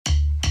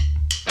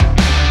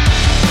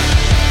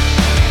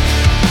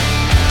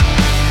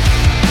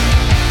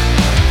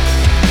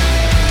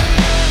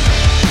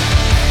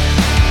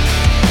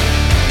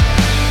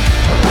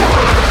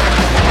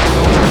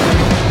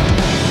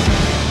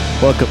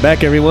Welcome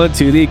back, everyone,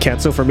 to the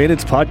Cancel for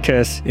Minutes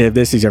podcast. If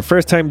this is your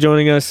first time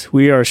joining us,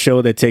 we are a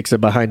show that takes a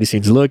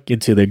behind-the-scenes look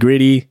into the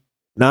gritty,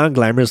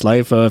 non-glamorous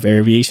life of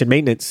aviation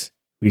maintenance.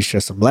 We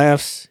share some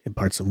laughs,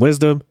 impart some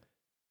wisdom,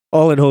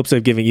 all in hopes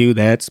of giving you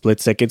that split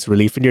seconds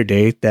relief in your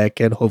day that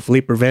can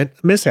hopefully prevent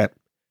a mishap.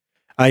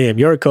 I am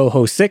your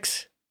co-host,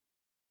 Six.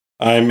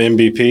 I'm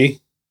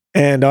MVP.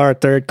 And our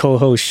third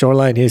co-host,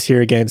 Shoreline, is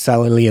here again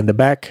silently in the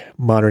back,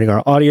 monitoring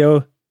our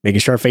audio, making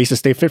sure our faces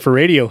stay fit for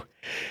radio.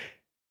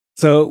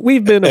 So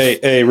we've been...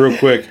 Hey, real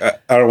quick,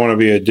 I don't want to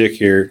be a dick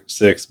here,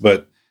 Six,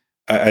 but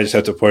I just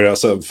have to point out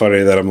something funny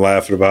that I'm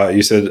laughing about.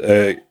 You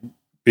said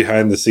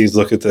behind the scenes,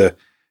 look at the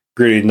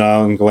gritty,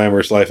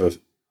 non-glamorous life of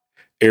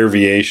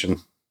aviation.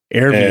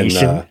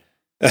 Aviation?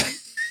 And,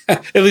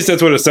 at least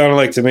that's what it sounded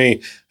like to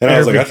me. And I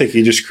was like, I think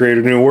he just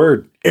created a new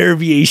word.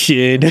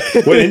 Aviation.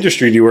 What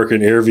industry do you work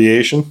in?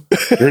 Aviation?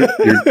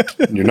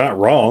 You're not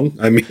wrong.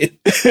 I mean,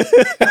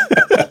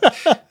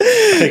 I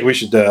think we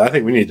should. I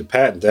think we need to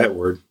patent that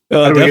word.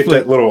 How do we get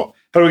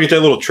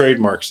that little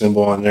trademark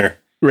symbol on there?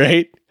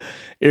 Right,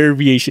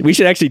 aviation. We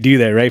should actually do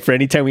that, right? For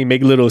anytime we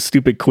make little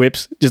stupid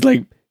quips, just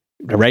like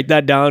write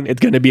that down. It's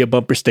going to be a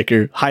bumper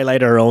sticker.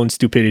 Highlight our own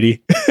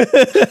stupidity.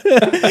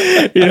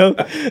 You know,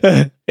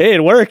 hey,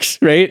 it works,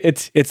 right?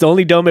 It's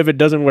only dumb if it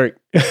doesn't work.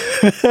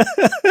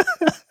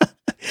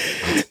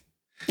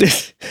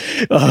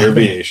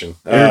 Aviation.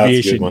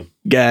 That's a good one.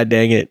 God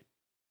dang it.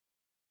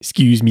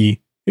 Excuse me.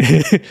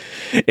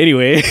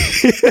 Anyway,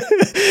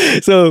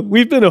 so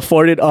we've been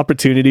afforded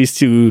opportunities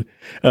to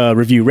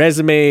review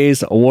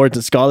resumes, awards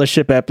and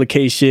scholarship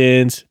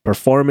applications,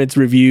 performance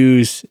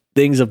reviews,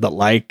 things of the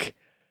like.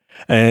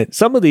 And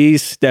some of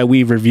these that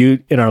we've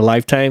reviewed in our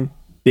lifetime,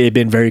 they've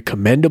been very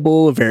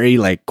commendable, very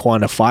like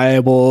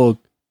quantifiable,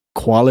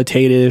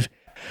 qualitative.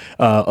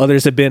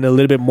 Others have been a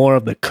little bit more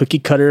of the cookie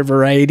cutter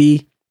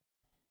variety.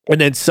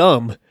 And then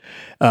some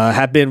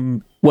have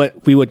been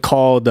what we would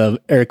call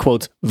the air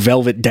quotes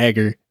velvet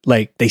dagger.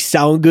 Like they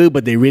sound good,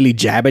 but they really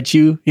jab at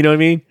you. You know what I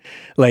mean?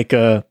 Like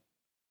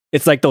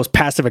it's like those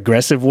passive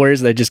aggressive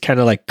words that just kind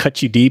of like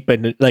cut you deep.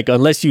 And like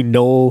unless you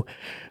know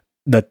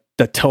the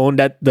tone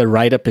that the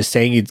write-up is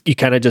saying, you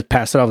kind of just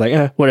pass it off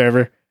like,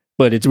 whatever.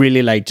 But it's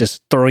really like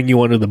just throwing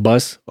you under the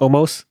bus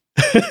almost.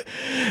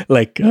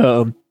 Like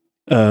an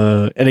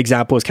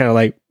example is kind of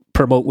like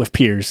promote with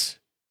peers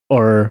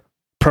or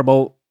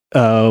promote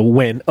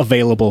when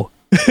available.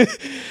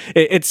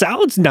 It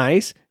sounds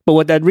nice, but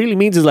what that really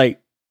means is like,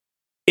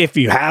 if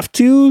you have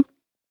to,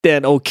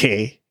 then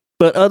okay.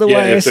 But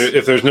otherwise... Yeah,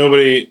 if there's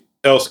nobody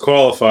else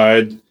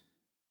qualified,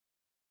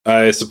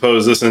 I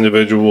suppose this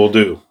individual will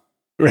do.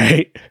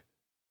 Right.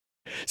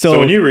 So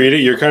when you read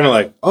it, you're kind of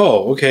like,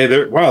 oh, okay,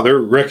 they're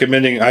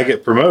recommending I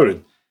get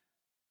promoted.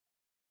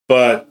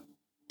 But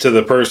to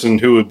the person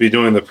who would be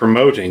doing the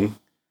promoting,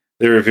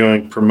 they're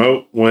reviewing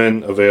promote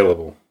when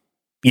available.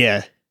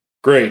 Yeah.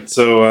 Great.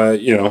 So,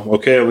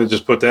 okay, let me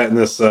just put that in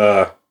this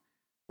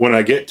when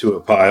I get to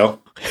it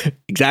pile.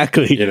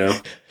 Exactly. You know?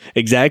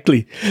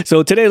 Exactly.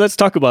 So today, let's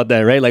talk about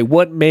that, right? Like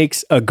what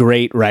makes a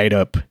great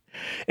write-up?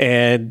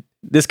 And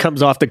this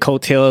comes off the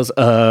coattails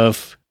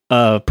of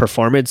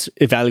performance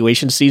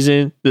evaluation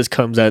season. This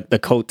comes at the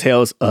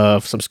coattails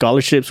of some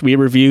scholarships we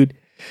reviewed.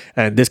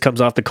 And this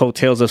comes off the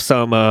coattails of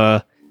some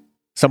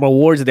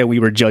awards that we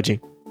were judging.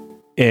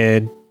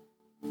 And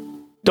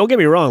don't get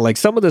me wrong, like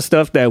some of the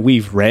stuff that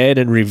we've read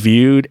and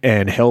reviewed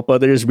and help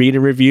others read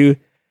and review,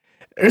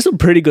 there's some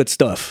pretty good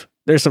stuff.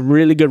 There's some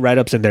really good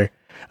write-ups in there.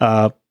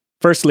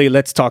 Firstly,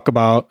 let's talk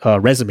about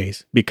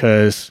resumes,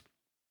 because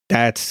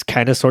that's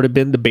kind of sort of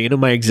been the bane of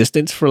my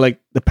existence for like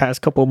the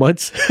past couple of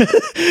months.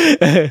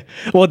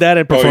 Well, that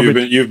and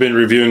performance. You've been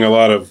reviewing a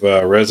lot of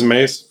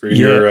resumes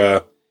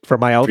for for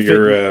my outfit,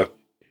 for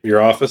your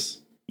office.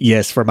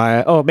 Yes, for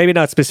my maybe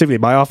not specifically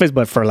my office,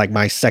 but for like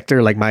my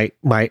sector, like my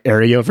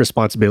area of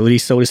responsibility,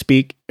 so to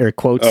speak, air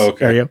quotes,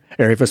 area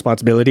of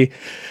responsibility.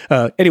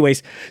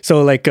 Anyways,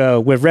 so like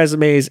with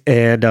resumes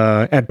and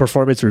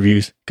performance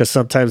reviews, because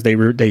sometimes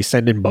they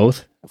send in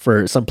both.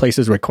 For some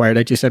places require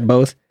that you send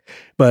both,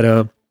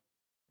 but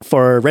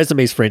for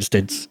resumes, for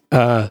instance,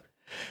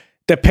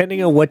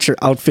 depending on what your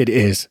outfit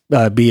is,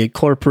 be it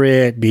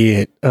corporate, be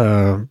it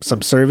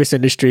some service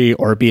industry,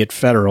 or be it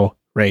federal.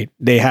 Right.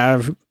 They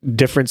have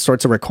different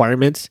sorts of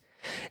requirements.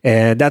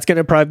 And that's going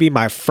to probably be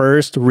my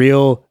first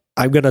real,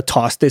 I'm going to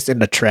toss this in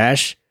the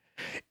trash,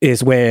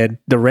 is when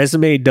the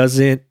resume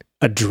doesn't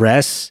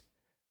address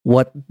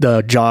what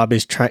the job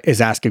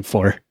is asking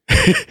for.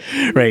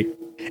 Right.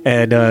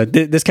 And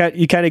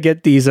you kind of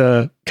get these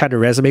kind of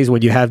resumes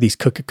when you have these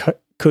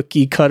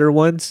cookie cutter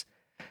ones.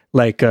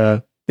 Like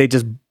they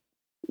just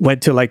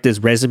went to like this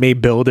resume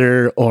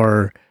builder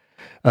or...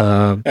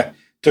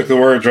 Took the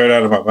words right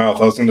out of my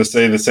mouth. I was going to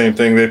say the same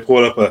thing. They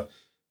pulled up a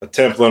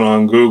template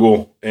on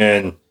Google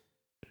and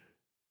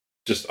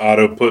just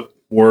auto put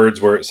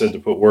words where it said to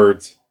put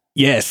words.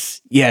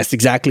 Yes,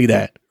 exactly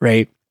that,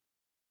 right?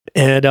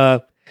 And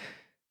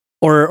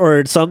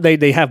or some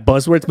they have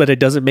buzzwords, but it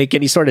doesn't make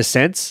any sort of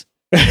sense,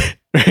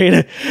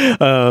 right?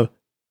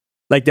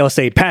 Like they'll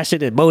say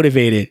passionate and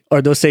motivated,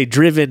 or they'll say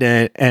driven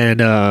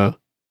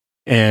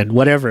and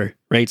whatever,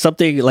 right?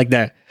 Something like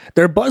that.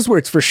 They're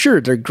buzzwords for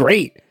sure. They're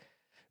great.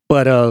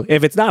 But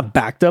if it's not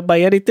backed up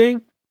by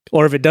anything,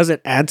 or if it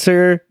doesn't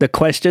answer the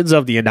questions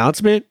of the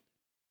announcement,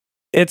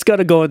 it's going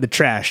to go in the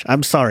trash.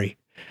 I'm sorry.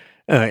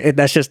 And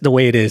that's just the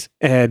way it is.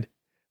 And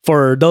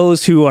for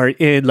those who are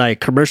in like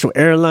commercial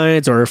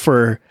airlines or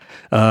for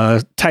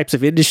types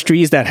of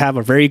industries that have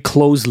a very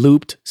closed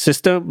looped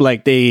system,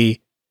 like they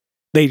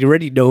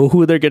already know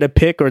who they're going to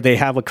pick, or they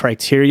have a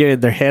criteria in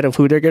their head of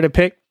who they're going to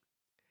pick.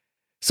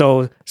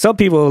 So some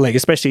people, like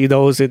especially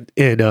those in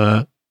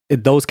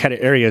those kind of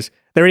areas,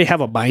 they already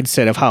have a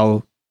mindset of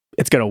how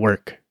it's going to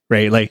work,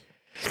 right? Like,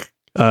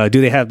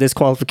 do they have this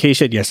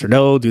qualification? Yes or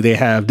no? Do they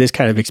have this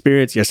kind of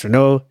experience? Yes or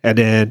no? And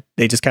then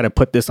they just kind of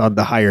put this on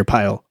the higher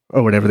pile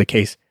or whatever the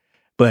case.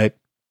 But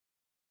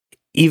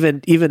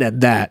even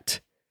at that,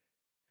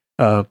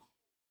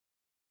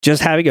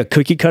 just having a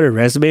cookie cutter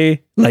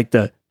resume, like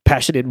the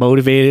passionate,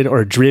 motivated,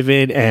 or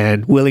driven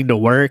and willing to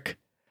work,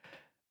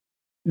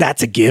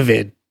 that's a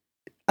given.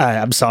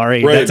 I'm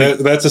sorry. Right.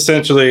 That's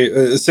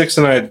essentially, Six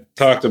and I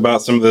talked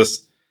about some of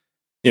this,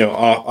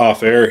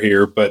 off air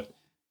here, but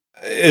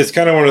it's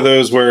kind of one of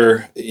those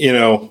where,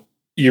 you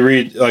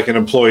read like an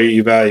employee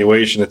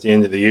evaluation at the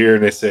end of the year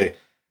and they say,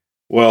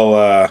 well,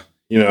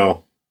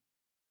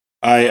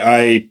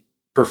 I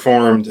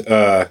performed,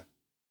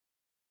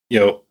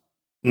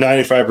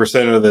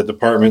 95% of the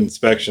department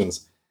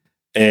inspections,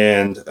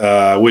 and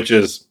which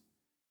is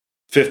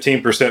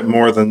 15%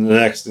 more than the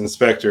next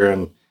inspector.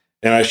 And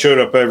I showed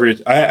up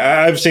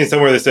I've seen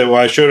somewhere they said,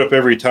 well, I showed up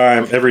every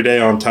day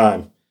on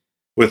time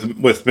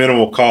with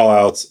minimal call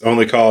outs,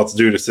 only call outs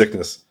due to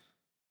sickness.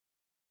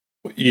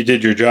 You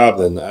did your job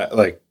then.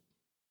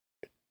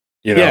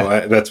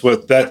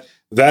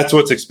 That's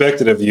what's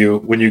expected of you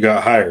when you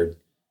got hired.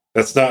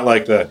 That's not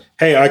like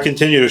hey, I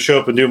continue to show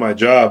up and do my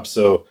job,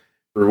 so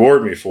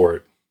reward me for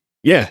it.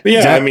 Yeah. But yeah,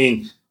 exactly. I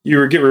mean,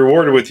 you get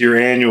rewarded with your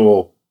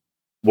annual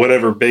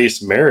whatever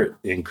base merit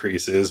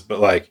increase is, but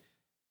like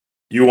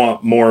you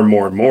want more and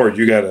more and more.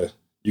 You gotta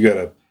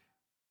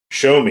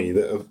show me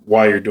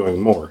why you're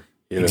doing more.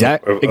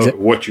 Exactly. Of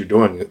what you're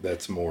doing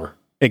that's more.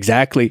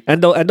 Exactly.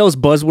 And those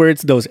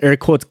buzzwords, those air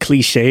quotes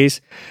cliches,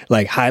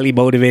 like highly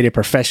motivated,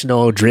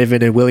 professional,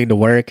 driven, and willing to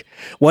work,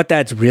 what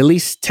that's really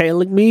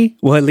telling me,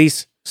 well, at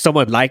least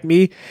someone like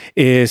me,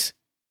 is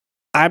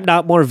I'm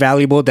not more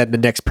valuable than the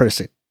next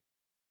person.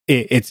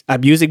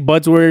 I'm using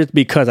buzzwords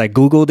because I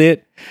Googled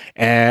it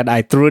and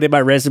I threw it in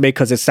my resume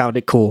because it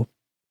sounded cool.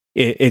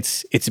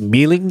 It's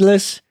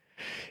meaningless.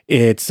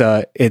 It's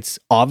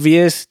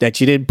obvious that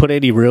you didn't put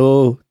any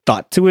real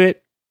thought to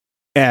it,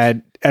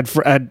 and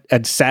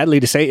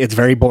sadly to say, it's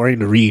very boring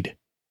to read.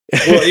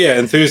 Well, yeah,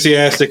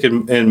 enthusiastic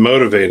and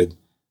motivated.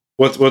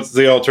 What's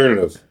the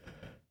alternative?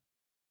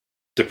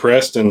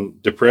 Depressed and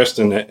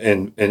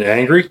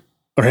angry,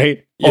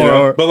 right?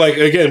 But like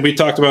again, we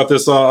talked about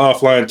this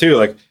offline too.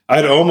 Like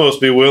I'd almost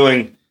be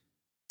willing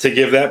to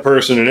give that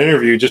person an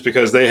interview just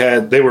because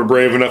they were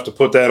brave enough to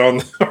put that on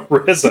the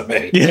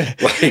resume. Yeah,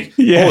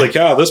 holy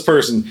cow, this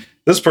person's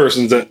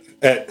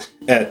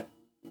at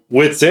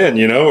wit's end,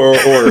 or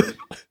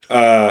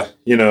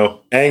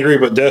angry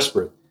but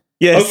desperate.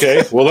 Yes.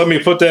 Okay, well let me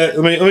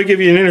give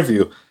you an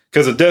interview,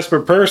 because a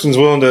desperate person's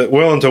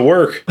willing to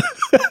work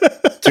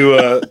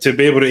to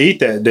be able to eat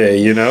that day,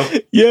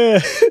 Yeah.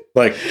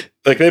 Like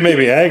they may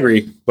be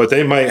angry, but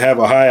they might have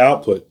a high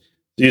output.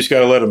 You just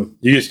gotta let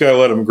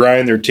them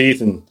grind their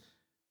teeth and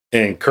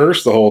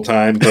curse the whole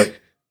time, but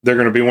they're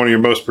going to be one of your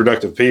most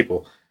productive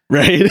people.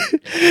 Right.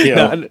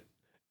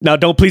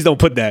 Now, please don't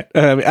put that.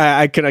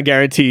 I can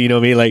guarantee,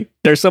 like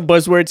there's some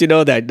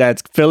buzzwords,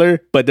 that's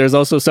filler, but there's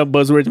also some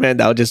buzzwords, man,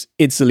 that I'll just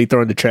instantly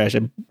throw in the trash.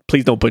 And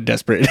please don't put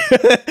desperate.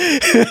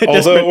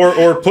 Although,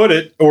 or put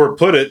it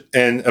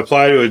and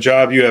apply to a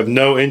job you have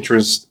no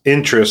interest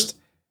in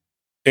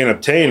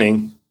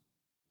obtaining,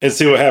 and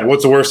see what happens.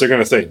 What's the worst they're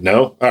going to say?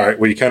 No. All right.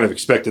 Well, you kind of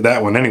expected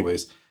that one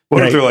anyways.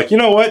 What if they're like, you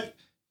know what,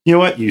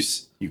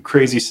 you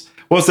crazy,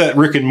 what's that,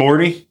 Rick and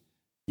Morty?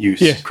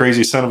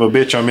 Crazy son of a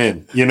bitch, I'm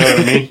in. You know what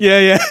I mean?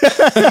 Yeah.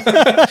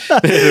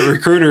 The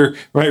recruiter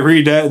might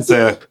read that and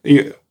say,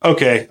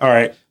 okay, all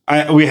right.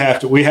 We have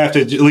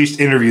to at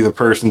least interview the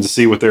person to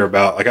see what they're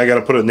about. Like I got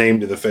to put a name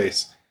to the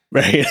face.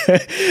 Right.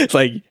 It's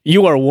like,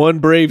 you are one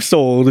brave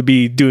soul to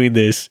be doing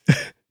this,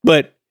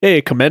 but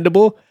hey,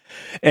 commendable.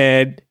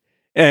 And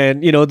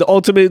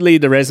ultimately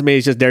the resume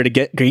is just there to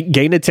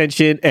gain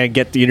attention and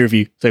get the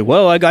interview. It's like,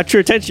 well, I got your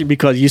attention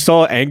because you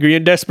saw angry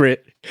and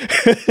desperate.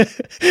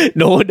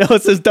 No one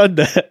else has done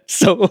that.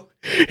 So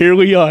here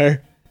we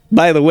are,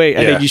 by the way.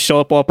 And then you show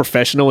up all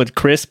professional and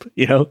crisp,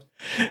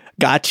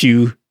 got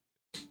you.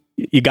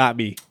 You got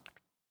me.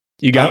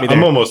 You got me there.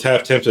 I'm almost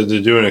half tempted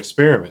to do an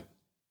experiment.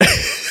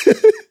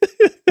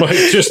 Like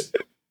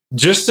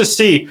just to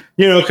see,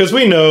 because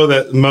we know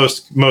that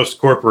most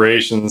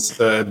corporations,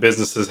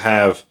 businesses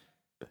have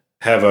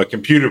a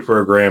computer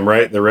program,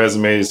 right? The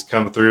resumes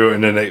come through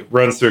and then it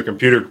runs through a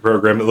computer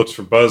program that looks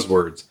for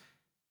buzzwords.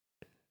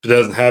 If it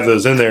doesn't have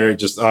those in there, it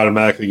just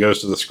automatically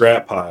goes to the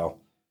scrap pile.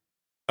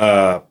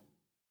 But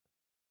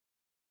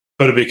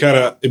it'd be kind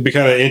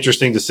of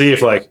interesting to see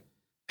if, like,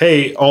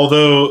 hey,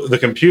 although the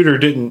computer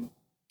didn't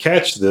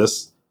catch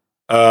this,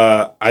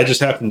 I just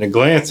happened to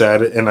glance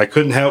at it and I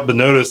couldn't help but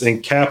notice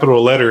in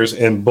capital letters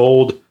and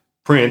bold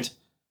print,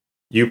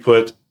 you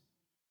put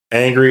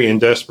angry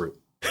and desperate.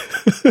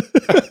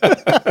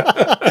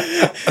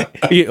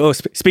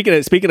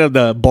 Speaking of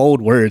the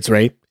bold words,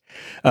 right?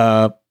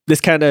 This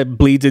kind of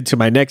bleeds into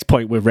my next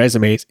point with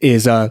resumes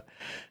is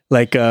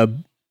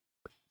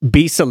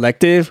be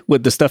selective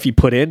with the stuff you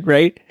put in,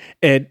 right?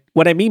 And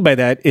what I mean by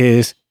that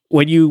is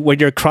when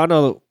you're trying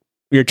to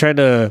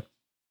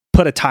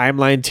put a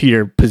timeline to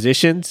your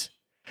positions,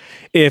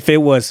 if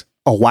it was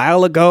a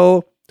while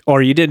ago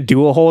or you didn't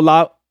do a whole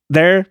lot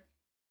there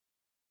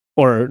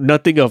or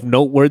nothing of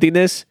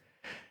noteworthiness,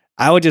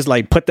 I would just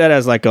like put that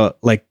as like a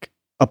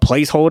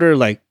placeholder,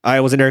 like I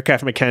was an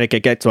aircraft mechanic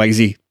at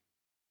XYZ,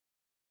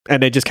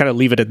 and then just kind of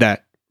leave it at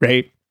that,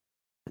 right?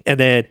 And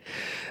then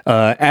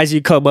as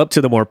you come up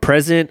to the more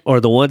present or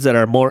the ones that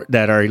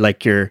are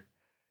like your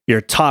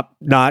top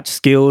notch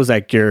skills,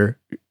 like your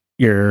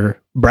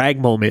brag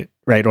moment,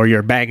 right, or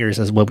your bangers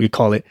is what we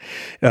call it,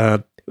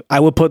 I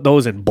would put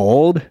those in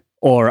bold,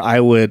 or I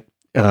would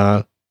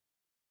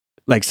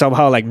like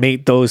somehow like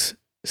make those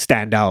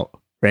stand out,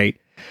 right?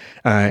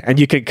 And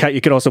you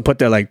could also put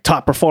the like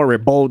top performer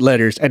bold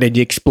letters, and then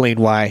you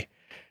explain why,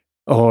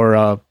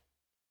 or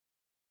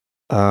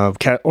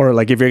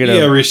like if you're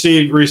gonna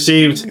received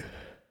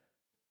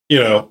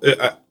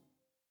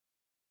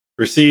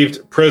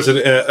received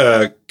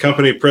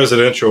company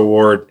presidential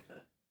award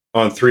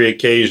on 3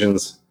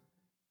 occasions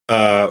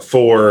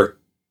for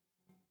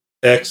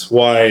X,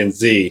 Y, and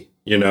Z.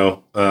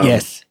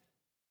 Yes,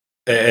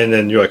 and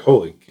then you're like,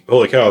 holy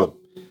cow!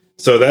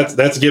 So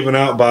that's given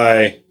out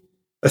by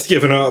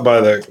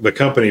the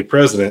company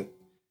president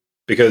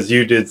because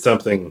you did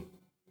something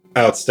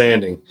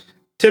outstanding.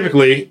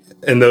 Typically,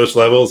 in those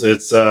levels,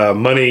 it's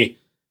money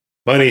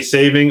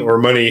saving or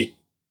money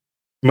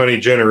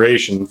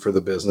generation for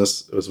the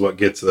business is what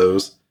gets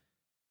those.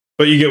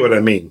 But you get what I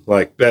mean.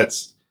 Like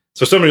that's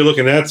so somebody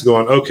looking at it's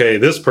going, okay,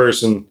 this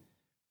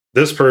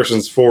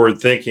person's forward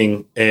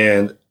thinking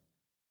and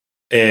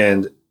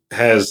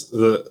has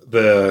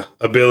the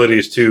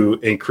abilities to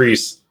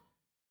increase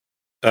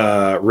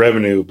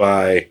revenue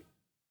by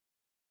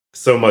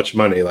so much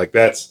money. Like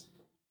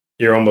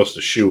you're almost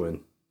a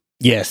shoo-in.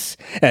 Yes.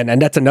 And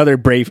that's another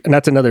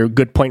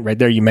good point right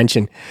there you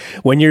mentioned.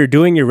 When you're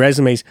doing your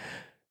resumes,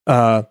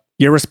 your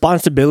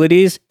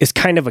responsibilities is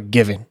kind of a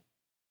given,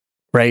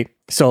 right?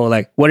 So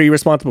like, what are you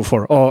responsible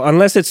for? Oh,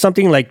 unless it's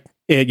something like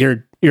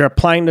you're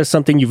applying to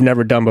something you've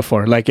never done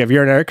before. Like if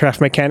you're an aircraft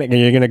mechanic and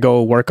you're going to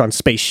go work on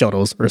space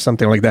shuttles or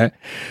something like that,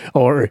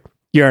 or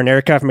you're an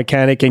aircraft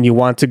mechanic and you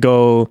want to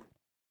go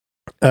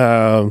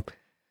move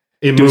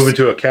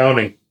into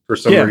accounting for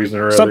some reason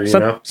or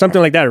other,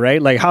 something like that,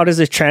 right? Like, how does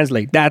this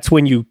translate? That's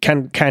when you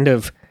can kind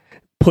of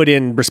put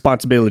in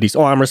responsibilities.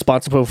 Oh, I'm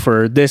responsible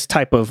for this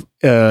type of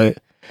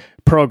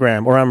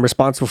program, or I'm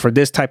responsible for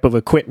this type of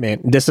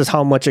equipment. This is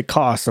how much it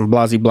costs, and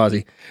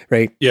blasey,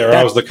 right? Yeah,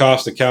 I was the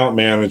cost account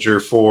manager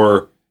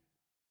for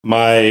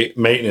my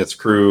maintenance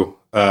crew,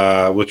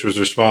 which was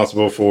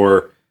responsible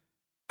for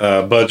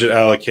budget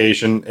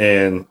allocation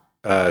and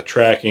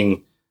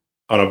tracking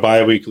on a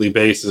bi-weekly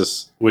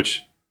basis,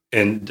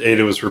 and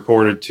data was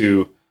reported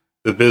to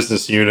the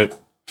business unit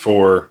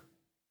for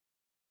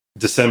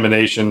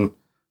dissemination,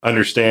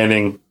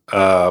 understanding,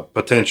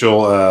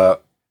 potential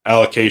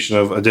allocation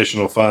of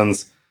additional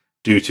funds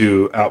due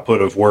to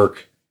output of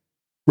work.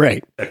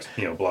 Right.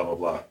 Blah, blah,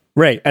 blah.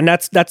 Right. And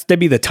that's to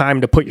be the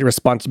time to put your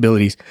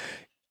responsibilities.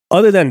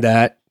 Other than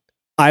that,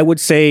 I would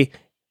say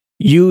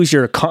use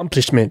your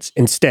accomplishments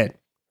instead,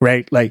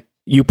 right? Like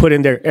you put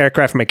in there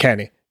aircraft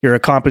mechanic, your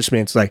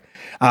accomplishments, like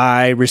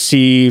I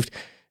received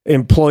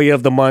employee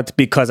of the month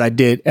because I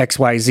did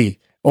XYZ,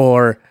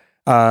 or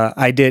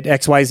I did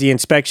XYZ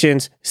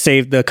inspections,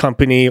 saved the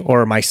company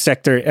or my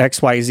sector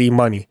XYZ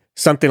money,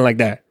 something like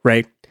that,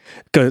 right?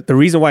 Because the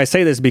reason why I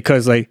say this is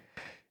because like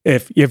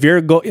if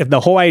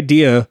the whole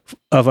idea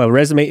of a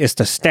resume is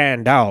to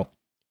stand out,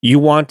 you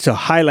want to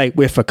highlight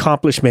with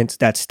accomplishments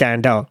that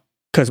stand out.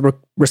 Because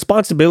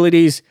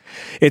responsibilities,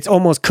 it's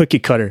almost cookie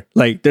cutter.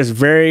 Like there's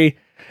very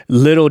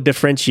little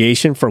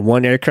differentiation for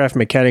one aircraft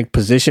mechanic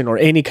position or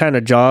any kind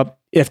of job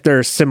if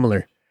they're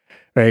similar,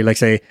 right? Like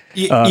say,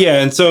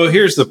 and so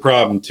here's the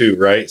problem too,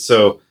 right?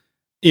 So,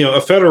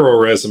 a federal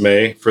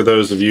resume, for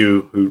those of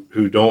you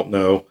who don't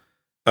know,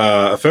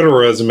 a federal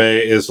resume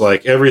is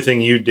like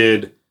everything you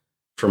did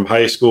from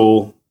high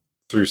school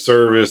through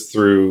service,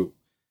 through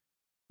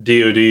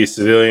DOD,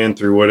 civilian,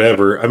 through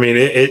whatever. I mean,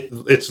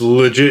 it's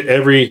legit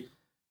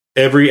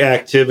every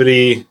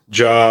activity,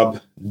 job,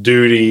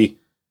 duty,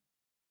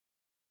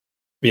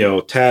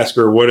 task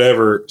or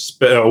whatever,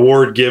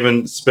 award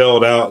given,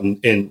 spelled out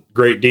in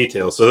great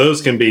detail. So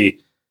those can be,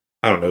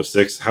 I don't know,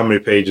 6. How many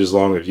pages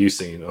long have you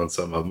seen on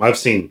some of them? I've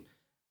seen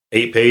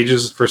 8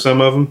 pages for some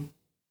of them.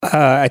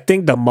 I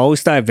think the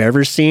most I've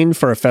ever seen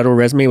for a federal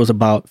resume was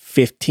about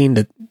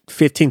 16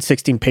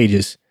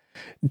 pages.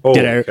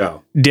 Holy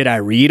cow. Did I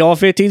read all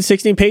 15,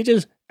 16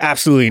 pages?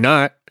 Absolutely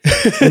not.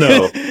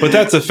 No, but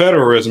that's a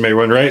federal resume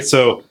one, right?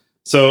 So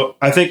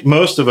I think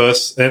most of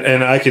us,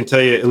 and I can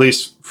tell you, at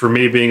least for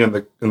me being in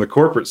the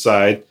corporate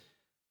side,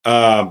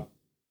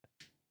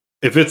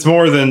 if it's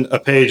more than a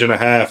page and a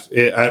half,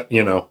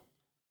 and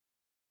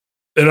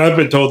I've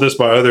been told this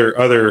by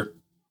other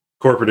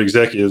corporate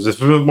executives, if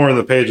it's more than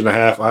a page and a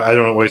half, I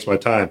don't waste my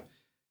time,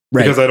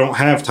 right? Because I don't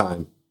have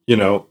time,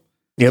 to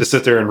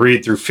sit there and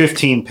read through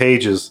 15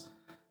 pages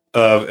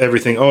of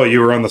everything. Oh,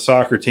 you were on the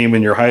soccer team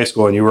in your high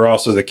school, and you were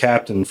also the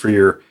captain for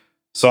your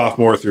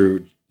sophomore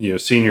through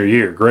senior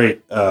year.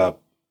 Great. I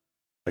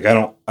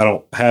don't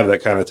have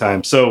that kind of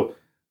time. So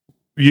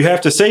you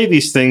have to say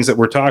these things that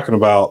we're talking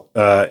about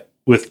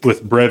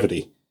with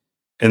brevity,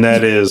 and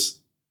that is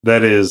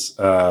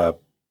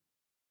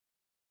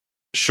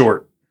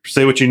short.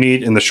 Say what you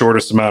need in the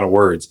shortest amount of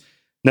words.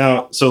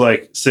 Now, so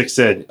like Six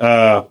said,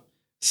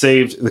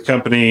 saved the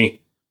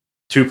company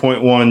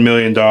 $2.1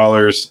 million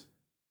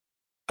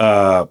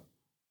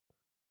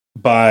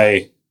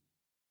by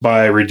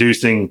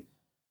reducing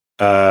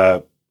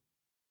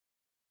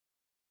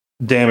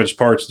damaged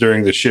parts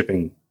during the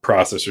shipping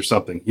process or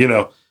something,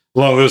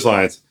 along those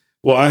lines.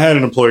 Well, I had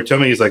an employer tell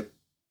me, he's like,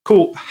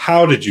 cool,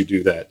 how did you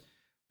do that?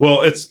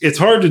 Well, it's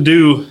hard to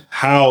do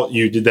how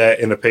you did that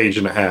in a page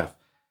and a half.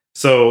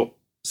 So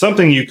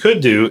something you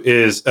could do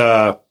is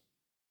detailed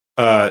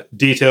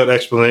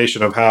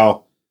explanation of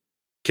how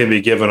can be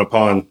given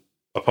upon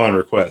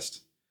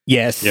request.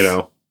 Yes.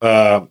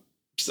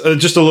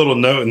 Just a little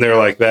note in there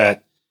like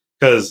that,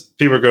 because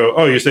people go,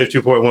 oh, you saved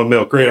 2.1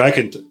 mil. Great.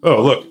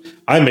 Look,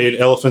 I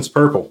made elephants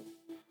purple.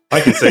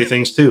 I can say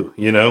things too,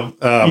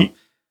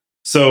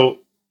 So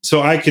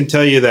I can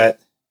tell you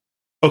that,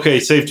 okay,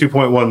 save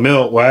 2.1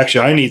 mil. Well,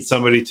 actually, I need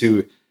somebody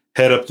to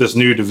head up this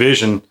new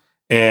division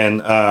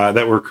and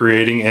that we're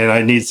creating, and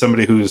I need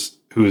somebody who's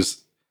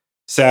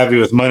savvy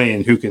with money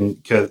and who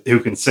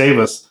can save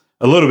us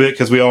a little bit,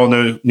 because we all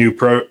know new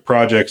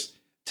projects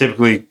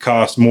typically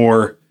cost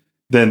more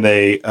than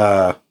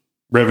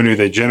revenue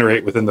they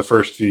generate within the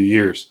first few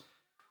years.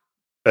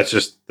 That's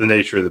just the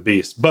nature of the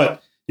beast.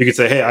 But you could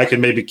say, hey, I can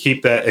maybe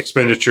keep that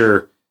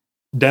expenditure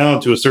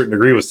down to a certain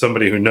degree with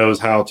somebody who knows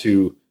how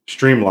to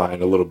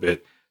streamline a little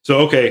bit. So,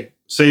 okay,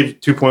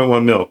 save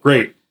 2.1 mil.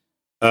 Great.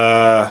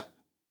 That'll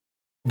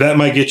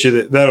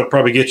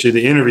probably get you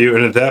the interview.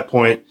 And at that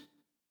point,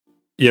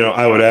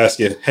 I would ask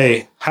you,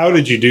 hey, how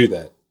did you do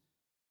that?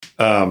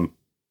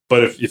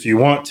 But if you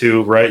want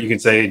to, right, you can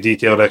say a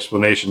detailed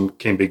explanation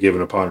can be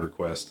given upon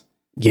request.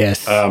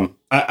 Yes.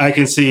 I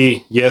can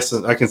see yes,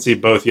 and I can see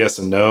both yes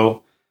and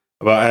no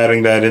about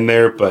adding that in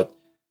there, but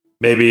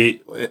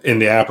maybe in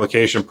the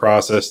application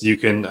process, you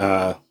can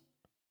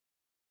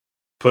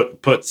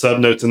put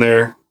subnotes in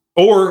there.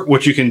 Or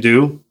what you can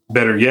do,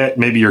 better yet,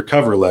 maybe your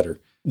cover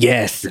letter.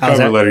 Yes. Your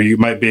cover letter, you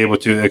might be able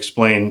to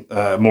explain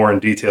more in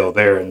detail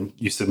there, and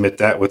you submit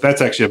that with.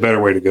 That's actually a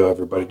better way to go,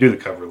 everybody. Do the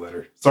cover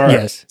letter. Sorry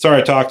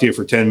I talked to you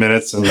for 10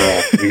 minutes, and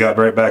we got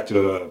right back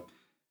to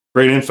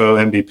great info,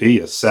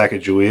 MVP, a sack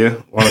of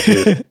Julia. Why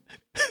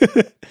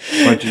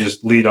don't you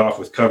just lead off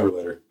with cover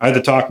letter? I had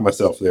to talk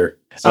myself there.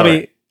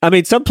 Sorry. I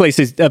mean, some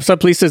places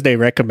they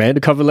recommend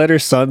a cover letter.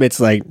 Some it's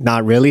like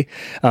not really.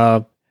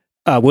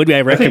 Would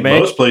I recommend? I think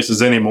most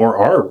places anymore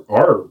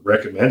are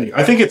recommending.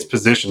 I think it's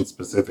position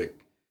specific,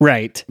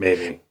 right?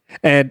 Maybe.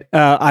 And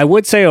I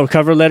would say a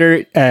cover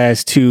letter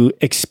as to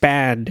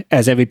expand,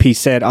 as MVP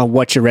said, on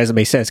what your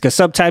resume says. Because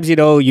sometimes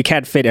you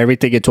can't fit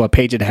everything into a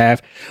page and a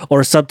half,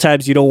 or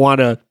sometimes you don't want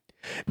to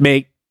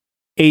make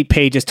 8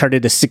 pages turn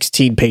into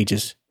 16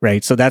 pages,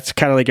 right? So that's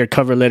kind of like your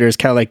cover letter is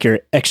kind of like your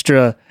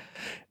extra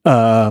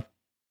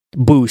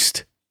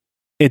boost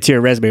into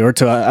your resume, or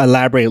to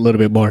elaborate a little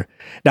bit more.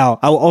 Now,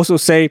 I will also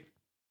say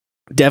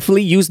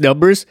definitely use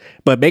numbers,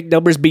 but make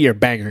numbers be your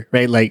banger,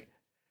 right? Like,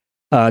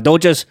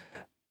 don't just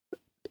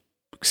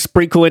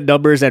sprinkle in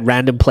numbers at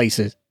random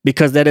places,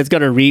 because then it's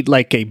going to read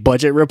like a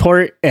budget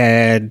report,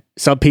 and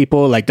some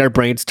people, like, their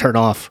brains turn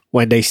off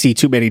when they see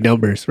too many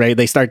numbers, right?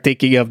 They start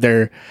thinking of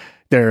their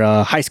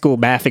high school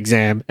math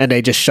exam, and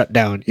they just shut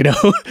down,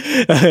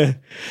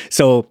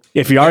 So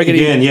if you are going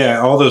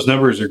to... all those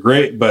numbers are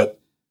great, but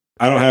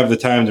I don't have the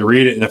time to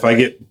read it. And if I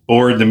get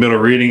bored in the middle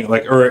of reading,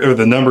 or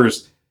the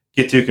numbers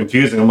get too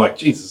confusing, I'm like,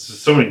 Jesus,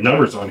 there's so many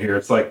numbers on here.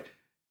 It's like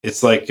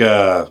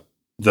the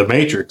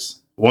Matrix,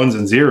 ones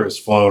and zeros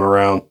flowing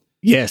around.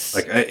 Yes.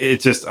 Like,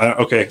 it's just,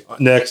 okay,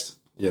 next,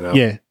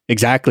 Yeah,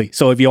 exactly.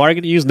 So if you are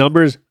going to use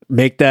numbers,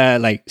 make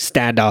that like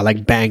stand out,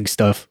 like bang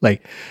stuff.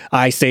 Like,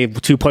 I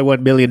saved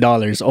 $2.1 million,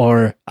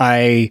 or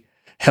I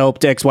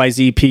helped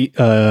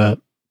XYZ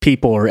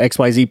people or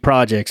XYZ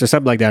projects or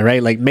something like that,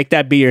 right? Like, make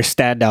that be your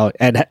standout.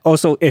 And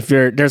also, if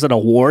there's an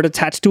award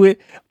attached to it,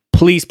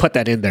 please put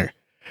that in there.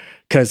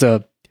 Because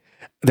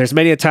there's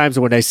many a times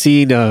when I've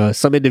seen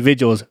some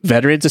individuals,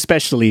 veterans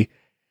especially,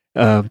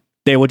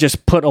 they will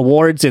just put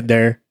awards in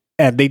there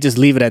and they just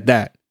leave it at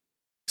that.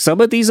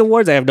 Some of these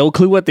awards, I have no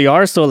clue what they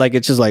are. So like,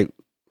 it's just like,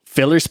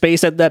 filler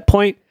space at that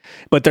point.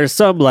 But there's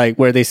some like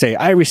where they say,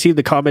 I received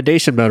the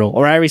commendation medal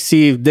or I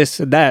received this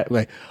and that.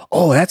 Like,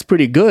 oh, that's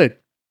pretty good.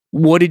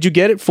 What did you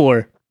get it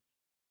for?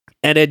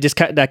 And it just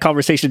that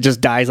conversation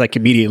just dies like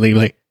immediately.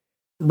 Like,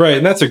 right.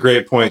 And that's a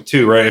great point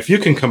too, right? If you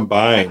can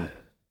combine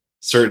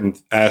certain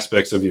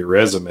aspects of your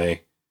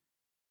resume,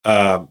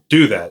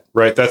 do that,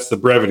 right? That's the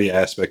brevity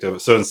aspect of it.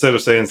 So instead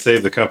of saying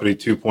save the company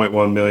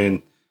 $2.1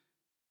 million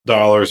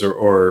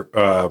or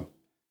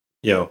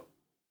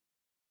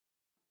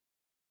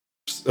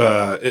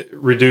it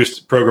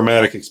reduced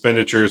programmatic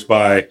expenditures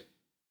by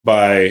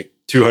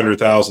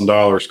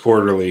 $200,000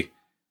 quarterly,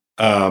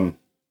 and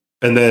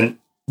then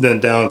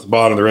down at the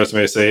bottom of the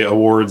resume say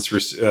awards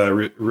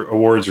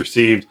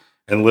received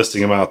and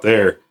listing them out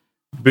there.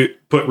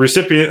 Put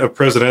recipient of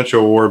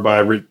presidential award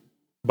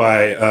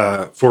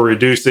for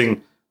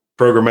reducing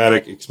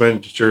programmatic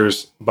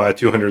expenditures by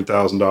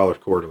 $200,000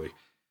 quarterly.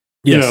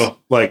 Yes. You know,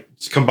 like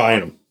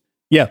combine them.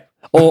 Yeah.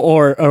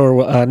 Or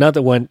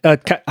another one,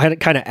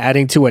 kind of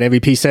adding to what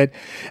MVP said,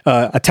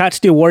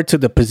 attach the award to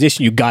the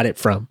position you got it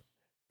from,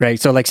 right?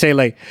 So like say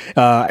like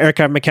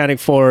aircraft mechanic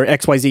for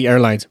XYZ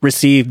Airlines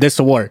received this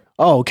award.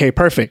 Oh, okay,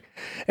 perfect.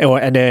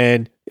 And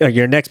then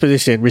your next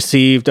position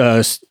received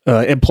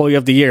employee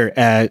of the year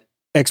at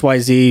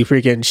XYZ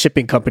freaking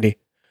shipping company.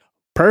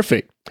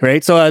 Perfect,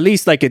 right? So at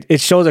least like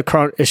it shows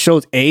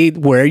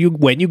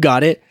when you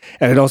got it,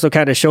 and it also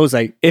kind of shows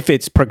like if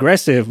it's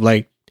progressive,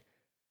 like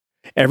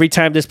every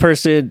time this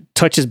person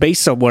touches base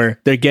somewhere,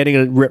 they're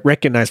getting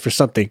recognized for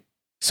something.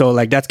 So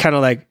like that's kind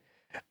of like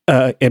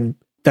and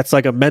that's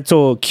like a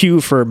mental cue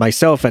for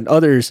myself and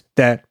others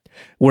that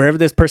wherever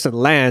this person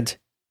lands,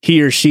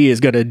 he or she is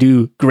going to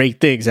do great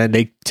things, and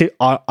they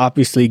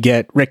obviously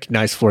get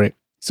recognized for it.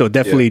 So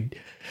definitely,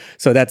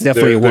 so that's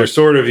definitely they're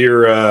sort of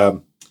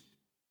your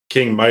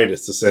King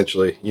Midas,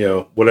 essentially. You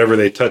know, whatever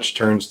they touch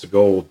turns to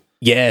gold.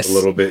 Yes, a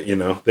little bit. You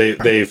know,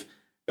 they've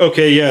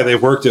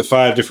worked at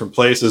 5 different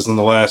places in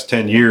the last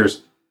 10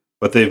 years,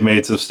 but they've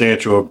made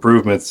substantial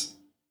improvements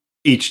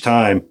each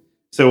time.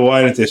 So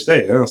why didn't they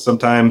stay? You know,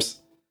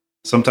 sometimes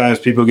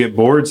people get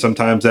bored.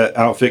 Sometimes that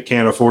outfit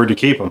can't afford to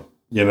keep them.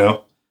 You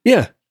know.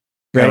 Yeah.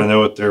 Right. Gotta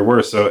know what they're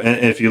worth. So,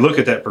 and if you look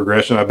at that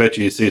progression, I bet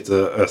you see it's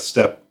a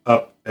step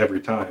up every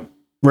time.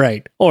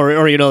 Right.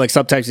 Or you know, like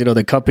sometimes, you know,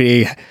 the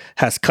company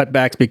has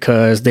cutbacks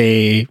because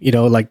they, you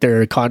know, like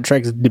their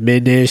contracts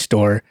diminished,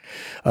 or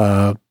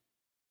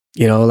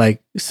you know,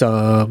 like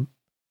some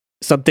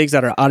things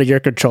that are out of your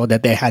control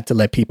that they had to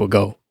let people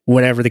go,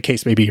 whatever the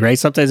case may be, right?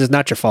 Sometimes it's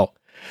not your fault.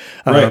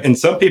 Right. And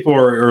some people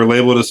are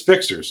labeled as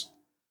fixers.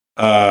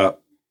 Their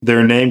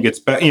name gets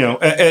back, you know,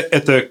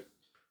 at the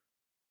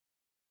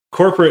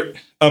corporate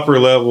upper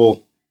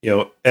level, you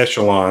know,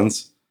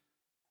 echelons,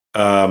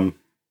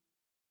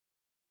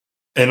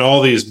 and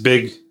all these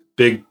big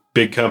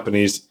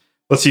companies.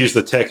 Let's use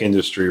the tech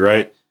industry,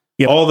 right?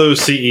 Yep. All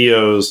those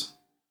CEOs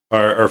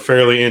are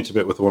fairly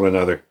intimate with one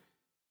another.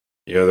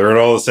 You know, they're at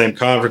all the same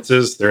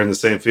conferences. They're in the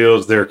same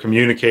fields. They're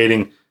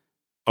communicating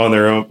on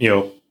their own, you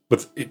know,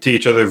 to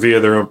each other via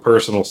their own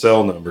personal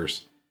cell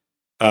numbers.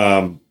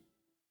 So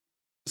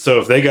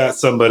if they got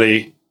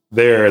somebody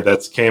there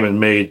that's came and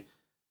made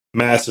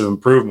massive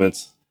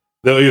improvements,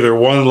 they'll either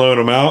loan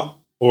them out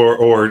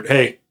or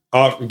hey,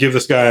 give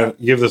this guy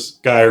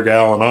or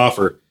gal an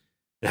offer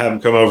and have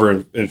them come over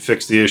and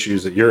fix the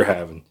issues that you're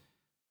having.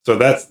 So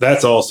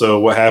that's also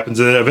what happens.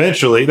 And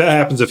eventually that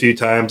happens a few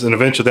times, and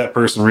eventually that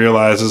person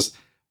realizes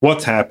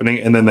what's happening,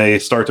 and then they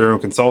start their own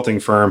consulting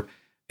firm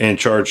and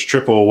charge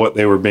triple what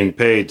they were being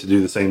paid to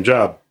do the same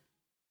job.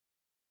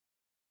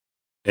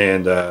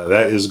 And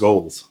that is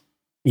goals.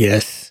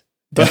 Yes,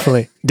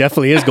 definitely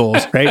is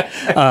goals, right?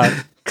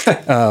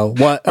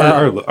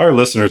 Our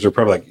listeners are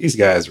probably like, these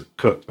guys are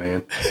cooked,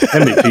 man.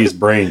 MVP's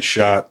brain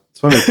shot.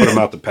 That's when they put him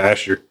out the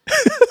pasture,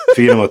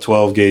 feed him a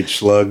 12-gauge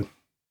slug.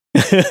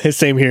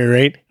 Same here,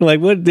 right? Like,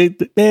 what?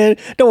 Man,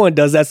 no one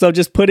does that. So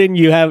just put in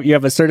you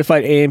have a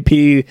certified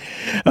A&P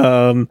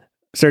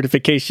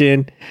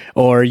certification,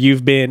 or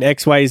you've been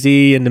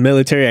XYZ in the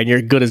military, and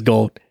you're good as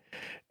gold.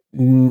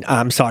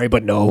 I'm sorry,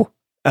 but no.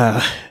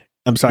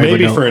 I'm sorry,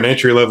 maybe but no. For an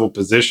entry-level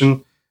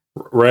position,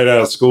 right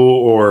out of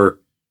school, or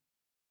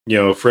you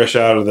know, fresh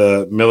out of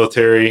the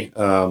military.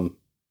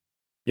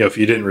 You know, if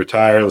you didn't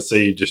retire, let's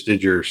say you just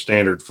did your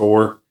standard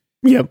 4.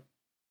 Yep.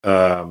 You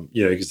know,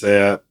 you can say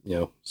that, you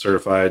know,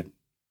 certified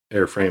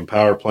airframe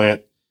power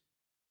plant,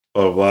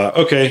 blah, blah,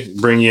 blah. Okay.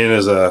 Bring you in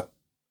as a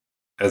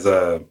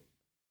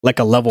like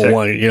a level tech,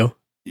 1, you know?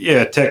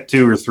 Yeah. Tech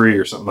 2 or 3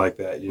 or something like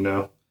that, you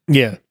know?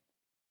 Yeah.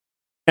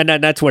 And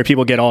that's where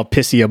people get all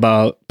pissy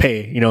about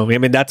pay, you know? I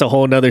mean, that's a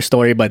whole nother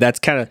story, but it's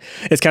kind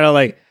of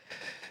like,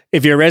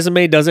 if your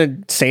resume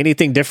doesn't say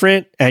anything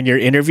different and your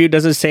interview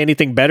doesn't say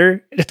anything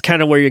better, it's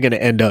kind of where you're going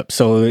to end up.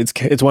 So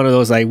it's one of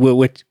those like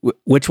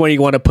which one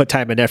you want to put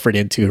time and effort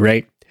into,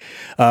 right?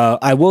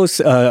 I will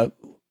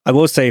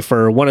say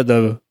for one of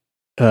the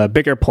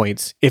bigger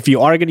points, if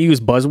you are going to use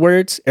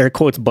buzzwords, air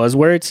quotes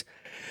buzzwords,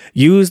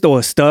 use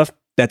the stuff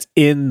that's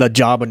in the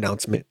job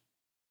announcement.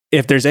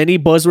 If there's any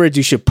buzzwords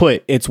you should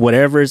put, it's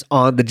whatever's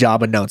on the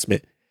job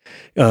announcement.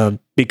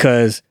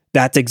 because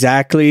that's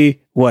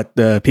exactly what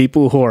the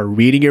people who are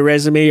reading your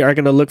resume are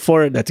going to look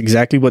for. That's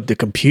exactly what the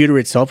computer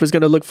itself is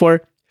going to look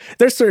for.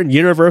 There's certain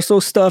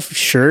universal stuff,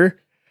 sure,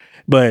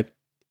 but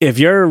if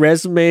your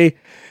resume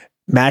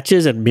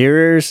matches and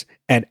mirrors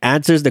and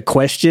answers the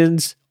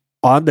questions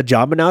on the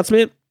job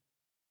announcement,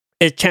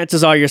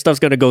 chances are your stuff's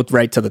going to go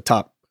right to the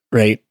top,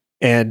 right?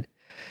 And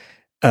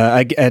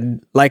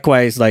and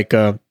likewise, like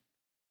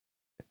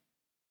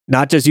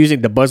not just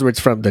using the buzzwords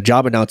from the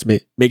job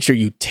announcement, make sure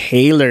you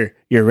tailor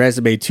your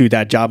resume to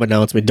that job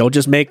announcement. Don't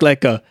just make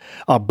like a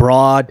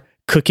broad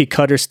cookie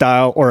cutter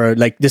style or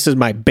like this is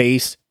my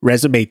base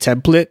resume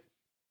template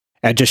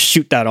and just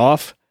shoot that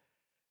off.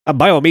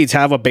 By all means,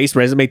 have a base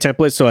resume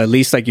template so at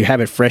least like you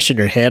have it fresh in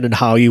your head and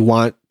how you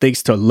want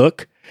things to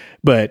look.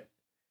 But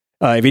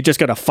if you're just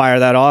gonna fire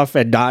that off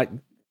and not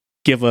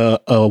give a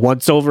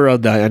once over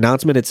of the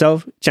announcement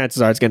itself,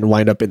 chances are it's gonna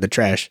wind up in the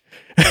trash.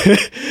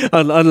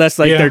 Unless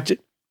they're just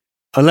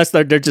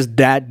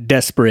that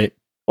desperate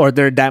or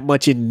they're that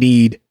much in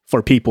need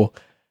for people.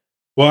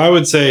 Well, I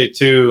would say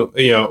too,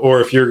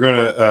 or if you're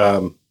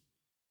gonna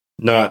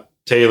not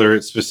tailor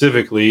it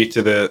specifically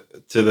to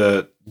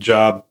the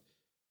job,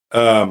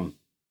 or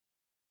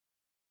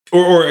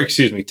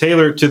excuse me,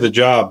 tailor it to the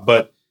job,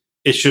 but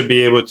it should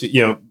be able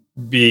to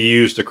be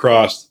used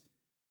across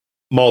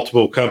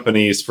multiple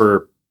companies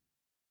for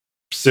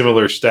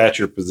similar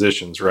stature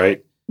positions,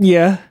 right?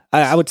 Yeah,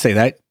 I would say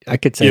that. I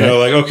could say that.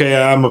 Like, okay,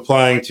 I'm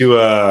applying to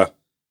a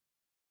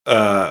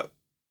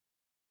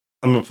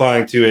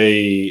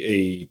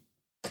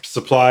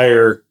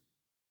supplier,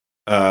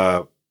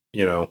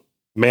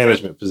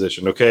 management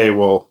position. Okay,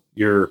 well,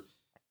 your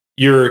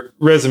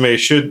resume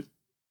should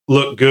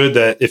look good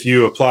that if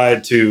you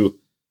applied to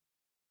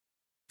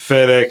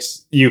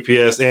FedEx,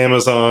 UPS,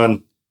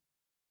 Amazon,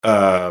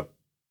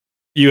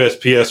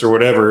 USPS or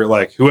whatever,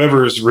 like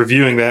whoever's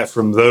reviewing that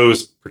from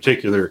those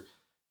particular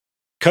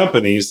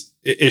companies,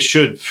 it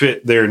should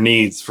fit their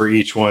needs for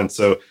each one.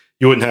 So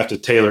you wouldn't have to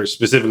tailor it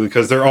specifically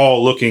because they're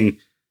all looking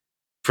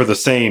for the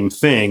same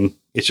thing.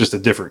 It's just a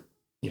different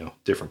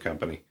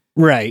company.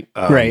 Right.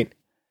 Right.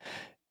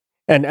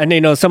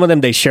 And some of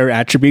them, they share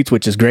attributes,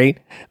 which is great.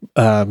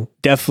 But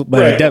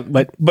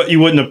you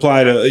wouldn't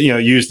apply to,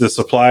 use the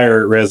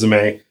supplier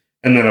resume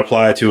and then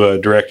apply to a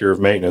director of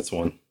maintenance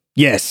one.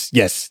 Yes,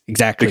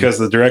 exactly. Because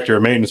the director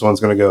of maintenance one's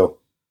going to go,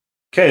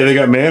 okay, they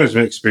got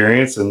management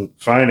experience and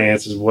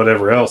finances,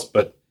 whatever else,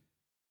 but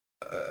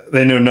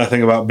they know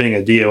nothing about being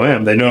a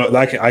DOM. They know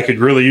I could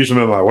really use them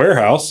in my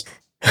warehouse,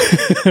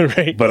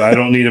 right? But I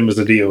don't need them as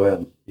a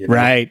DOM.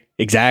 Right,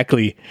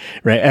 exactly.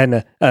 Right,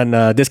 and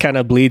this kind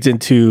of bleeds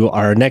into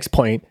our next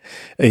point: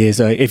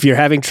 is if you're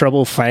having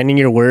trouble finding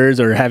your words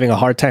or having a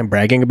hard time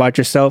bragging about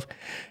yourself,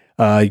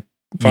 find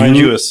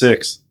you a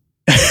 6.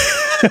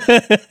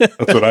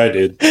 That's what I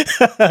did.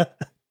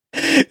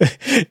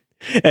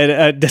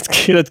 And that's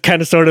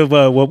kind of sort of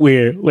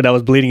what I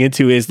was bleeding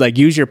into is like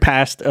use your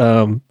past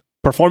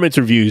performance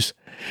reviews,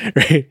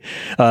 right?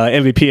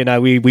 MVP and I,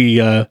 we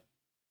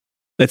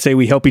let's say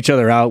we help each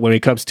other out when it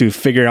comes to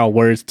figuring out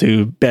words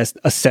to best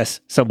assess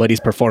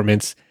somebody's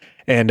performance,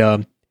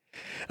 and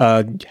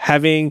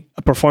having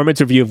a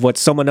performance review of what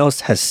someone else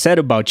has said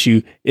about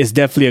you is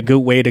definitely a good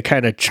way to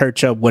kind of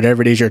church up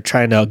whatever it is you're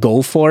trying to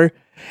go for,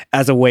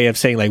 as a way of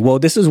saying like, well,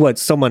 this is what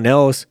someone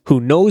else who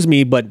knows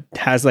me but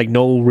has like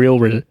no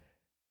real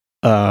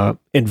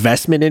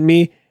investment in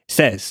me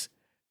says,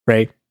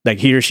 right? Like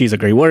he or she's a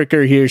great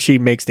worker. He or she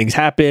makes things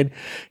happen.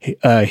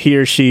 He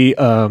or she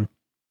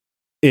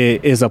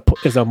is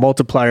a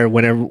multiplier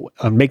whenever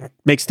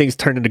makes things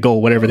turn into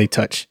gold whenever they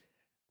touch.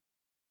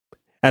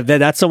 And then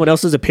that's someone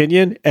else's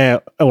opinion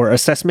or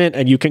assessment,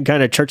 and you can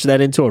kind of church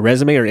that into a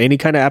resume or any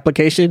kind of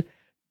application.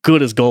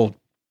 Good as gold.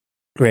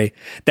 Right.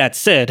 That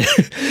said,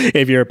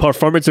 if your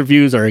performance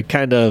reviews are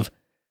kind of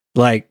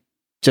like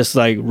just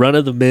like run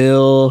of the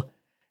mill,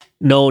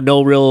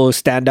 no real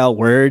standout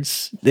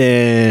words,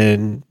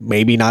 then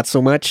maybe not so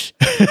much.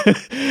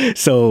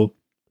 So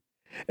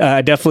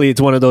definitely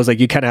it's one of those like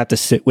you kind of have to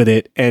sit with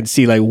it and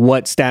see like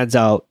what stands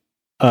out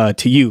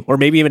to you, or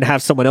maybe even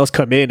have someone else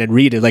come in and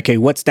read it like, hey,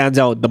 what stands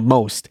out the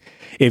most?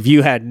 If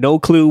you had no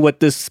clue what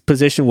this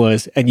position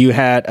was and you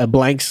had a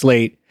blank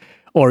slate,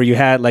 or you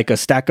had like a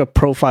stack of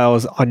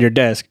profiles on your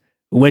desk,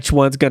 which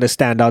one's going to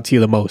stand out to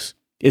you the most?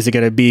 Is it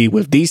going to be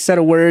with these set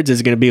of words? Is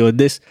it going to be with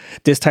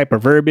this type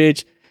of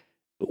verbiage?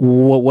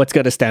 What's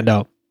going to stand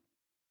out?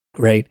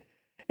 Right.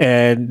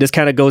 And this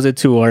kind of goes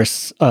into our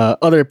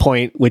other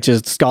point, which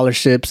is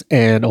scholarships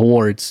and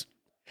awards.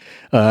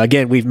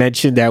 Again, we've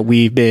mentioned that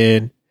we've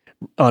been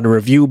on a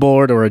review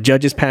board or a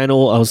judges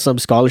panel of some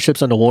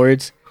scholarships and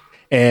awards.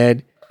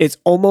 And it's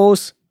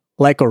almost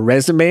like a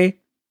resume,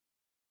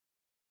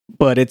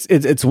 but it's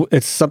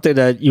something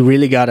that you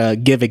really gotta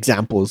give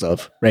examples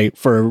of, right?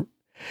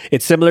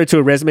 It's similar to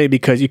a resume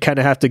because you kind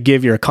of have to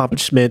give your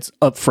accomplishments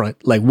up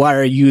front. Like, why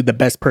are you the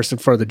best person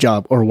for the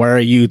job? Or why are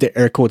you the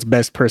air quotes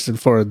best person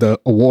for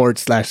the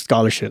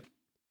award/scholarship?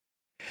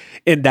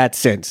 In that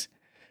sense.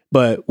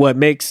 But what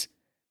makes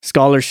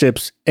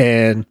scholarships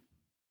and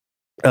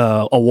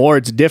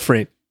awards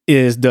different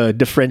is the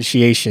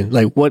differentiation.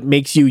 Like, what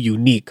makes you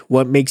unique?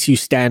 What makes you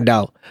stand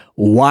out?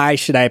 Why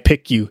should I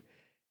pick you?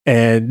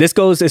 And this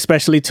goes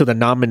especially to the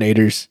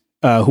nominators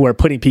who are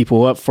putting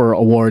people up for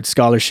awards,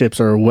 scholarships,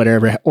 or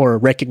whatever, or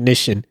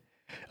recognition.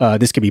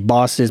 This could be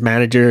bosses,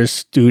 managers,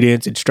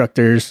 students,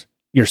 instructors,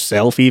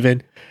 yourself,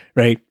 even,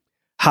 right?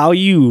 How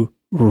you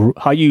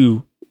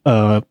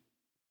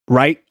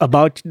write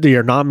about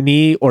your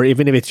nominee, or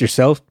even if it's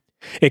yourself,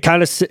 it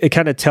kind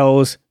of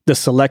tells the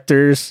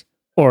selectors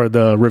or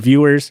the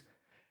reviewers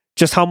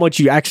just how much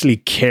you actually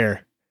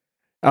care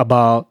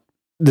about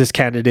this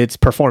candidate's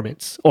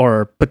performance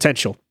or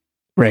potential,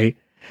 right?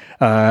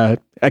 I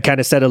kind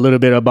of said a little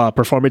bit about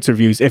performance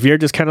reviews. If you're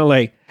just kind of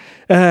like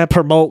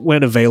promote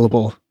when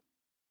available,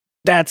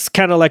 that's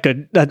kind of like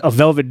a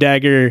velvet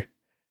dagger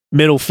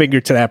middle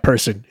finger to that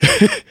person.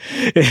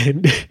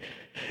 And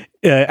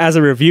as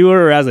a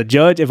reviewer or as a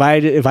judge, if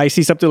I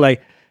see something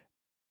like,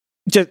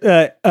 just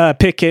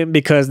pick him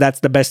because that's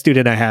the best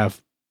student I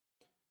have.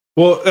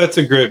 Well, that's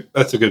a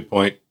good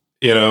point.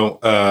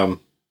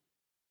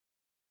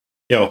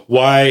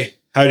 Why?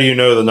 How do you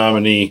know the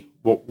nominee?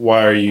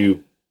 Why do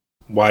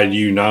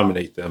you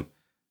nominate them?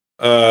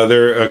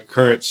 They're a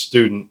current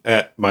student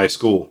at my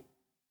school.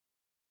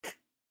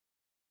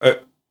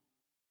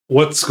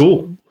 What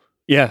school?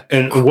 Yeah.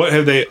 And what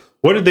did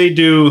they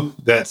do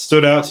that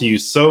stood out to you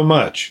so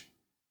much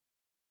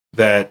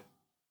that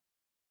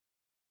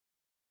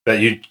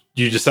you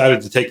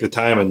decided to take the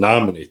time and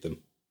nominate them?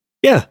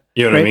 Yeah.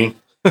 You know what I mean?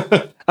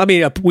 I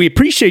mean, we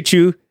appreciate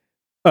you.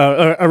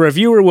 A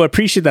reviewer will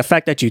appreciate the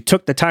fact that you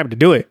took the time to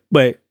do it,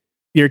 but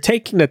you're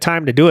taking the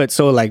time to do it.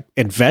 So like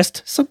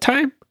invest some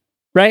time,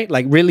 right?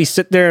 Like really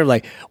sit there.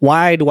 Like,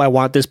 why do I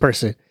want this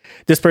person?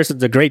 This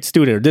person's a great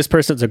student, or this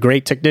person's a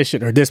great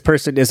technician, or this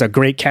person is a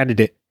great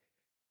candidate.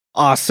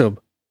 Awesome.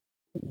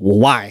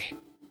 Why?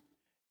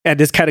 And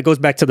this kind of goes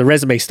back to the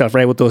resume stuff,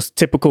 right? With those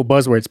typical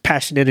buzzwords,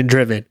 passionate and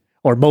driven,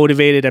 or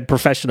motivated and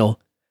professional.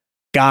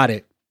 Got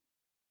it.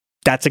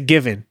 That's a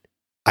given.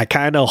 I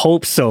kind of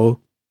hope so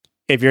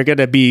if you're going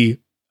to be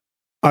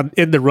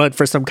in the run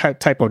for some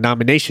type of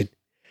nomination.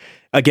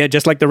 Again,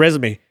 just like the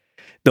resume,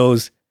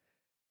 those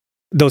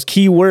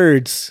key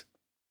words,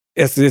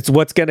 it's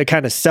what's going to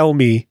kind of sell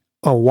me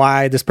on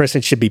why this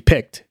person should be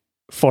picked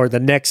for the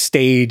next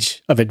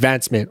stage of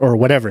advancement or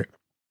whatever,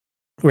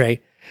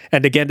 right?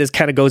 And again, this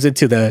kind of goes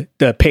into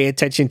the pay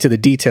attention to the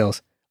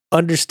details.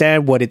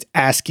 Understand what it's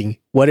asking.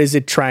 What is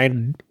it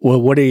trying?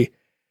 What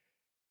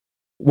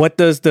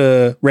does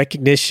the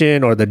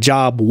recognition or the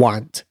job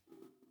want?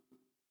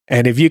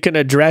 And if you can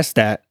address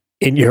that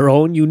in your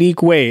own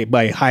unique way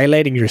by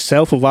highlighting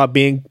yourself without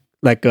being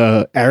like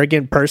a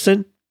arrogant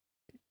person,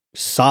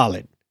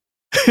 solid,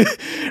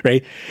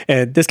 right?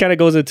 And this kind of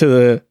goes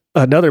into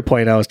another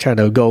point I was trying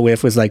to go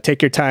with, was like,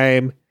 take your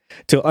time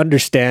to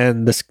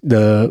understand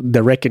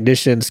the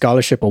recognition,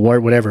 scholarship,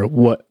 award, whatever.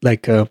 What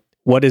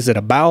is it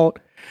about?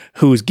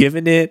 Who's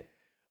giving it?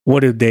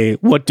 What do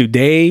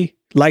they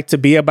like to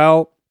be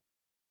about?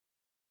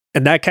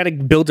 And that kind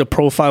of builds a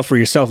profile for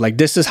yourself. Like,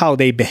 this is how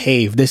they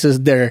behave. This is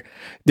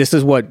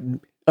what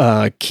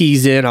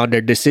keys in on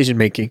their decision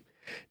making.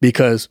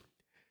 Because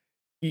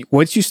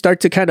once you start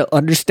to kind of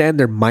understand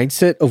their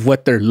mindset of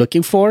what they're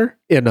looking for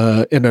in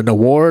an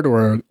award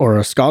or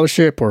a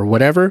scholarship or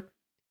whatever,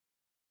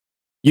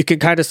 you can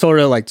kind of sort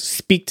of like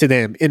speak to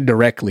them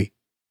indirectly.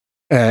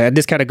 And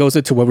this kind of goes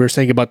into what we were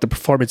saying about the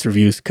performance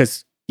reviews.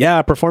 Because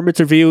a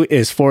performance review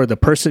is for the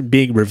person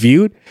being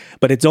reviewed,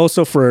 but it's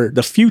also for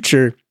the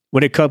future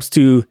when it comes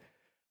to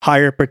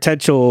higher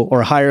potential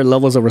or higher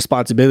levels of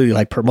responsibility,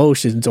 like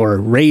promotions or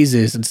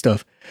raises and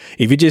stuff.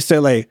 If you just say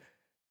like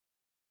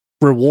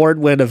reward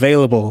when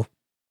available,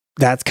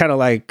 that's kind of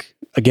like,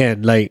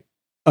 again, like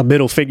a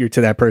middle finger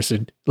to that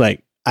person.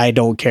 Like, I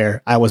don't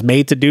care. I was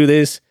made to do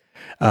this.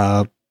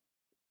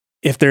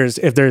 If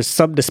there's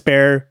some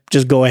despair,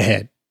 just go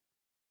ahead.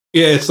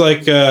 Yeah, it's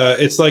like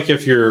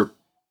if your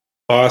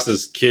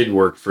boss's kid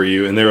worked for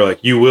you and they were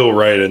like, you will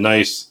write a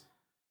nice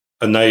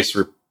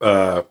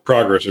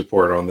progress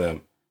report on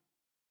them.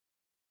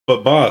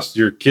 But boss,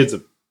 your kid's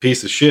a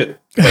piece of shit.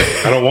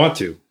 Like, I don't want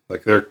to.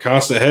 Like, they're a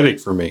constant headache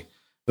for me.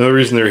 The only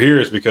reason they're here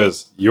is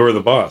because you're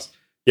the boss.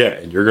 Yeah,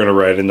 and you're going to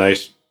write a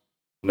nice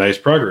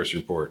progress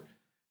report.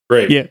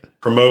 Great. Yeah.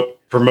 Promote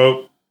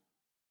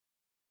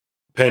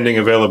pending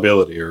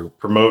availability, or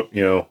promote,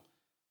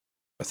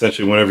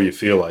 essentially whenever you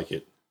feel like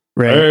it.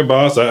 Right. All right,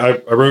 boss, I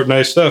wrote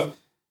nice stuff,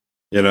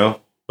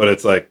 but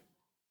it's like,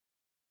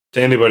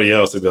 to anybody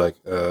else, they'd be like,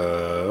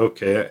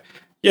 okay.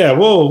 Yeah,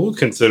 we'll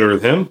consider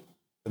them.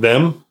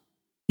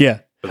 Yeah.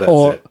 But that's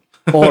it.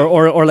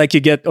 or like you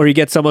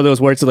get some of those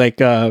words like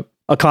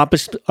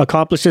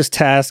accomplishes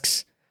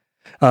tasks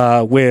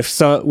with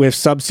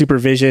some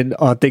supervision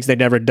on things they've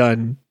never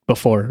done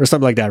before, or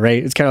something like that,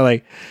 right? It's kind of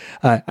like,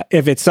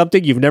 if it's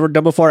something you've never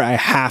done before, I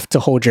have to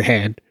hold your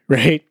hand,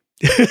 right?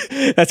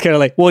 That's kind of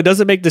like, well, it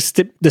doesn't make the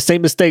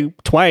same mistake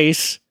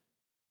twice.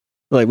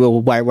 Like,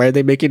 well, why are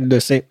they making the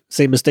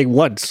same mistake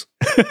once?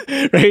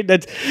 Right?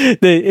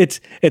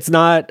 It's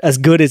not as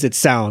good as it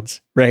sounds,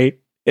 right?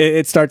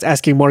 it starts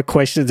asking more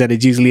questions, and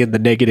it's usually in the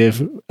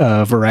negative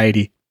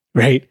variety,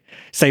 right?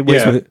 Same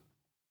ways with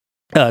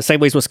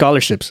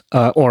scholarships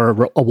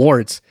or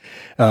awards.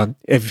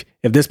 If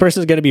this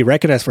person is going to be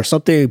recognized for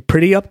something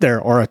pretty up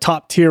there or a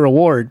top tier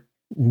award,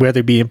 whether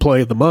it be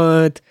Employee of the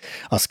Month,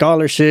 a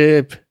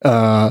scholarship,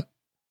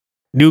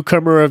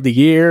 Newcomer of the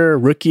Year,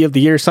 Rookie of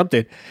the Year,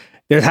 something,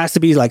 there has to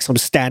be like some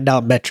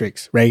standout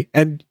metrics, right?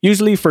 And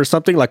usually for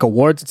something like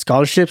awards and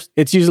scholarships,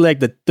 it's usually like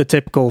the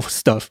typical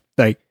stuff,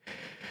 like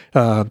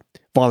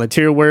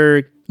volunteer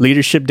work,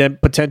 leadership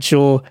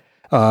potential,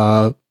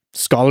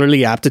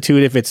 scholarly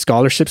aptitude. If it's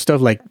scholarship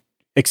stuff, like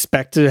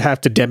expect to have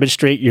to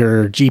demonstrate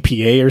your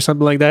GPA or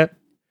something like that.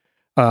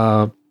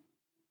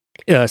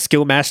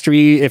 Skill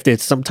mastery if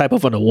it's some type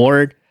of an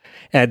award,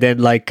 and then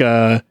like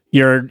your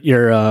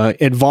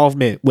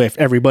involvement with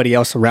everybody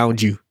else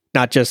around you,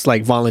 not just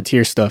like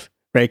volunteer stuff,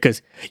 right?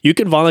 Because you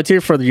can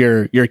volunteer for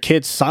your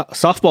kids'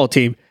 softball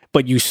team,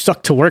 but you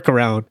suck to work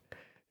around.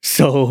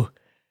 So,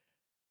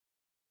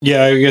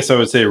 yeah, I guess I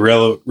would say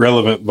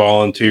relevant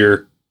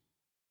volunteer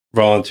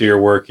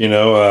work.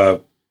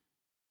 Help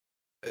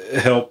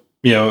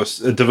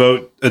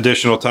devote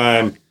additional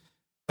time.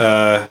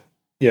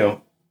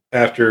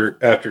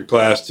 After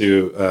class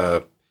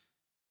to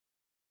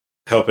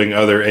helping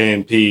other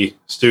A&P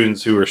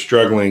students who are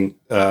struggling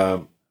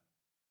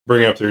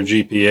bring up their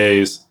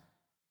GPAs,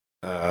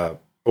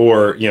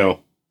 or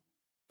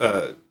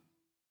I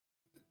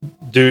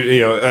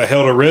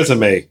held a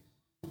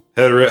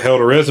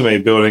resume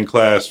building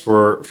class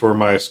for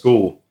my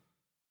school.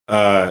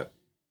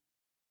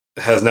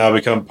 Has now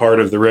become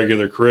part of the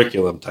regular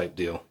curriculum type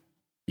deal.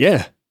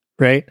 Yeah,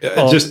 right.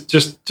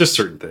 Just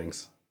certain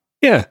things.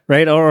 Yeah,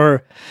 right.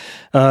 Or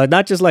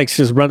not just like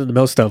just run of the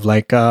mill stuff,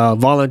 like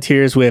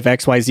volunteers with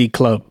XYZ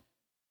club.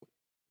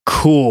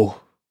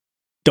 Cool.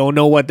 Don't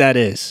know what that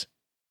is.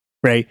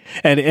 Right.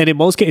 And in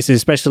most cases,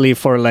 especially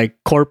for like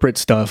corporate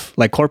stuff,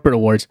 like corporate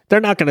awards, they're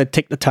not going to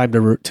take the time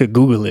to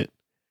Google it.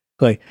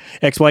 Like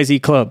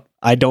XYZ club,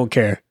 I don't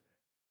care.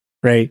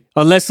 Right.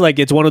 Unless like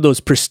it's one of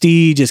those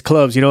prestigious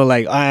clubs,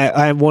 like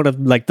I'm one of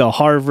like the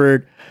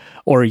Harvard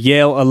or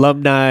Yale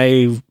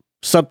alumni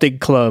something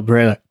club,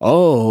 right? Like,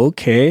 oh,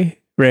 okay.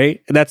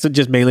 Right. And that's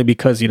just mainly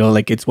because,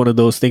 like it's one of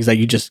those things that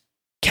you just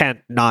can't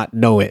not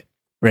know it.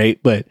 Right.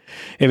 But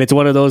if it's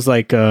one of those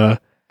like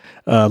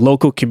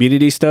local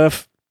community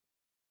stuff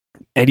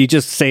and you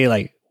just say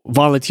like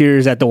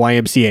volunteers at the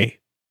YMCA,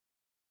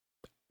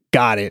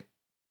 got it.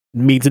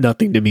 Means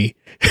nothing to me.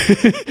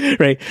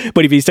 Right.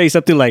 But if you say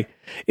something like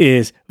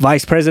is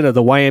vice president of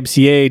the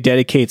YMCA,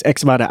 dedicates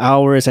X amount of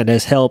hours and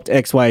has helped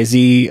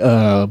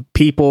XYZ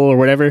people or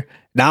whatever,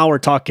 now we're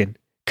talking.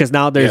 Because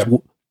now there's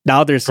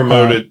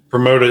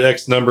promoted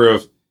X number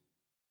of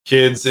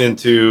kids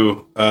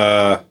into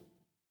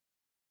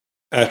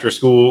after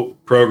school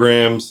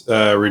programs,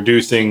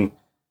 reducing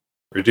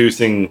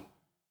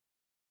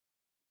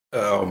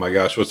oh my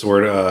gosh, what's the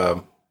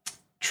word?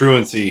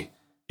 Truancy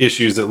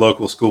issues at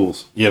local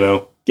schools,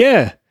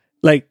 Yeah.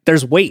 Like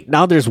there's weight.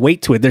 Now there's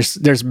weight to it.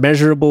 There's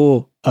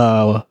measurable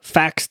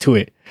facts to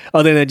it.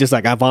 Other than just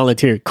like I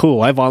volunteered.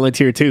 Cool. I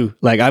volunteer too.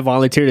 Like I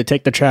volunteer to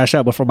take the trash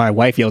out before my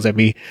wife yells at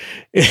me.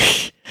 You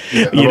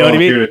know what I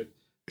mean? To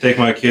take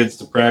my kids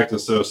to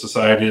practice so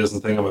society doesn't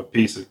think I'm a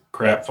piece of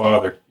crap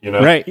father,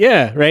 Right.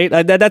 Yeah. Right.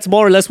 That's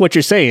more or less what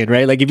you're saying,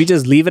 right? Like if you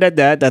just leave it at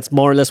that, that's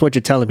more or less what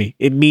you're telling me.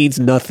 It means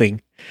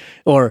nothing.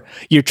 Or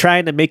you're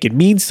trying to make it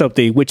mean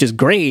something, which is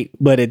great,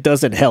 but it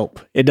doesn't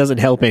help. It doesn't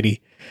help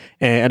any.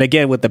 And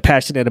again, with the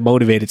passionate and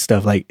motivated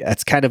stuff, like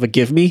that's kind of a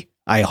give me.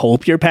 I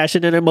hope you're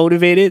passionate and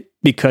motivated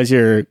because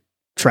you're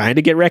trying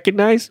to get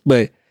recognized.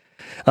 But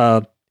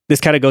this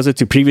kind of goes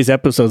into previous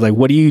episodes. Like,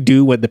 what do you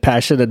do when the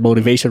passion and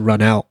motivation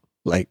run out?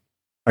 Like,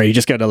 are you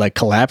just gonna like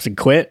collapse and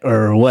quit,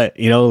 or what?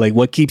 Like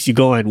what keeps you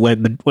going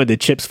when the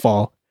chips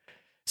fall?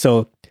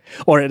 So,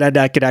 or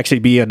that could actually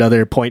be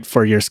another point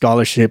for your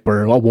scholarship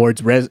or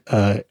awards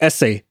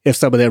essay if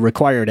some of them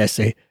require an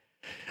essay.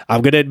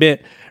 I'm gonna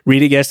admit,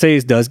 reading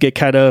essays does get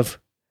kind of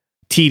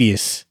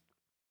tedious.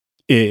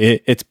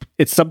 It's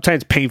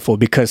sometimes painful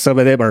because some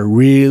of them are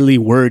really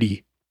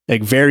wordy,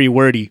 like very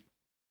wordy,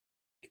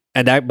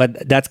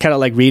 but that's kind of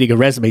like reading a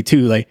resume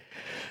too. Like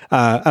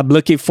I'm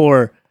looking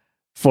for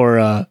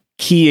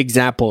key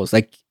examples.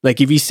 Like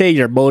if you say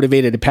you're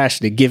motivated and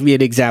passionate, give me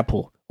an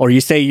example. Or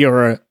you say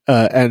you're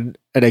an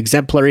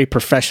exemplary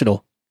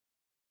professional,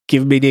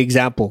 give me the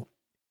example.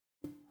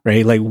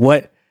 Right? Like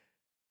what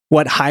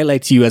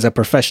highlights you as a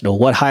professional?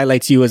 What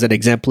highlights you as an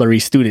exemplary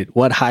student?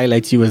 What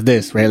highlights you as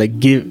this, right? Like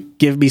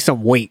give me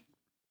some weight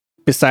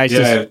besides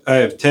just... I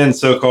have 10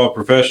 so-called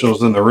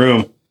professionals in the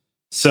room.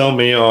 Sell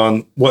me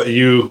on what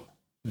you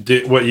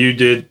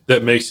did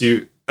that makes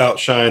you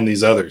outshine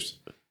these others.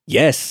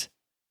 Yes.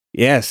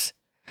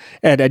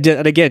 And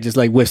again, just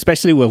like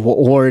especially with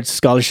awards,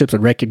 scholarships,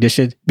 and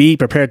recognition, be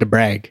prepared to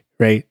brag,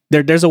 right?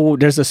 There's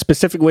a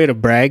specific way to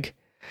brag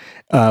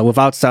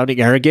without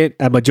sounding arrogant.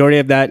 A majority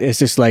of that is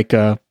just like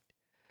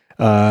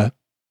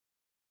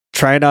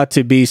try not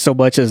to be so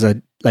much as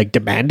like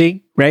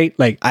demanding, right?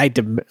 Like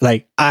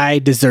I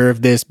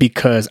deserve this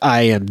because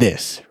I am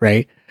this,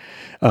 right?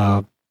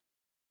 That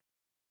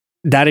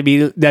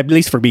at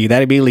least for me,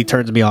 that immediately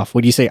turns me off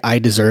when you say I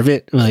deserve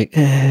it. I'm like,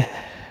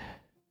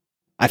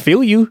 I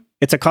feel you.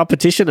 It's a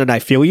competition, and I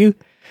feel you,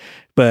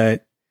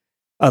 but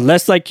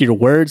unless like your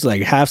words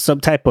like have some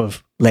type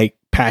of like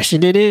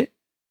passion in it,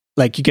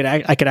 like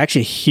I could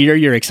actually hear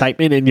your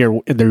excitement in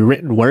the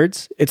written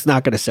words. It's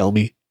not going to sell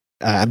me.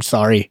 I'm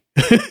sorry.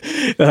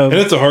 And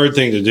it's a hard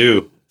thing to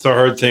do. It's a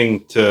hard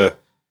thing to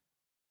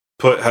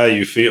put how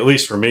you feel, at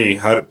least for me,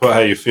 how to put how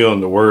you feel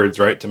into words,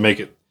 right? To make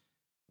it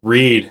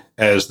read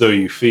as though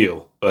you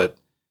feel. But,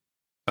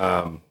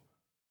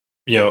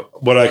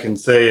 what I can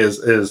say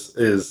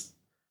is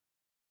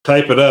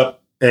type it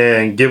up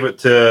and give it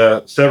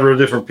to several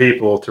different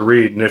people to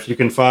read. And if you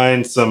can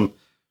find some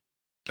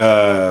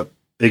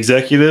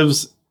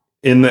executives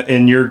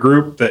in your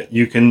group that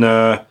you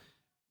can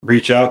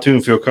reach out to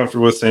and feel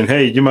comfortable with, saying,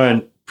 hey, do you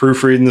mind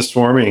proofreading this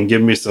for me and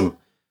give me some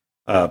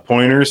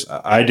pointers?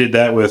 I did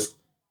that with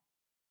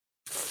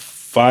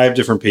 5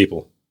 different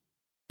people.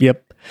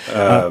 Yep.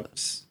 And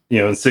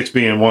 6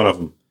 being one of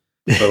them.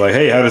 So like,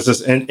 hey, how does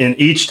this? And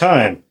each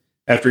time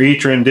after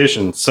each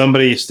rendition,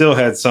 somebody still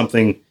had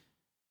something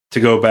to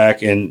go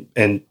back and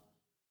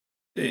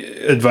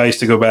advice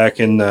to go back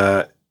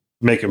and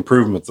make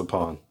improvements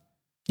upon.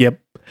 Yep.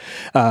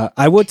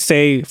 I would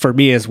say for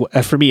me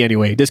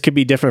anyway, this could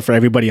be different for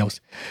everybody else.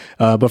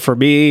 But for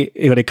me,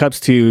 when it comes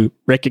to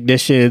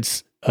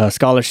recognitions,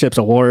 scholarships,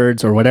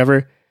 awards, or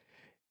whatever,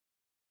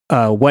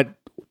 when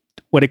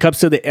it comes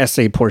to the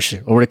essay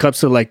portion, or when it comes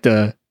to like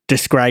the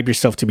describe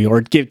yourself to me,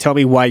 or tell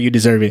me why you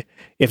deserve it.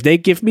 If they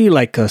give me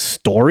like a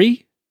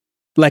story,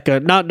 like a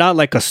not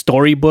like a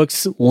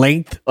storybook's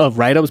length of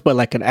write-ups, but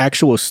like an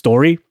actual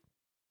story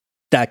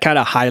that kind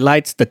of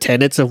highlights the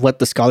tenets of what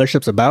the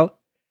scholarship's about,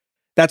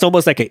 that's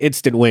almost like an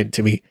instant win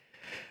to me.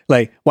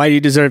 Like, why do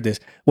you deserve this?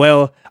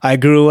 Well, I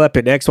grew up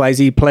in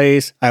XYZ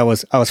place. I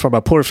was from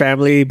a poor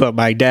family, but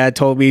my dad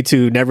told me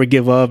to never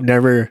give up,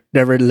 never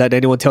let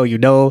anyone tell you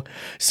no.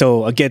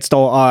 So against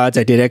all odds,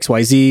 I did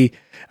XYZ.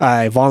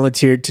 I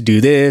volunteered to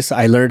do this.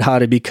 I learned how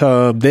to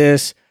become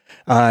this.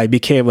 I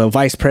became a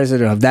vice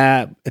president of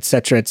that,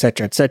 etc.,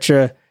 etc.,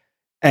 etc.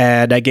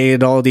 And I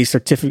gained all these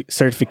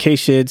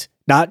certifications,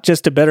 not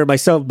just to better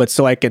myself, but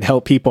so I can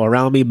help people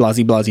around me,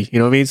 blasey, blasey. You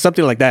know what I mean?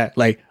 Something like that.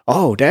 Like,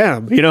 oh,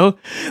 damn,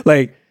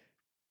 like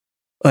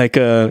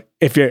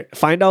if you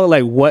find out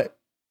like what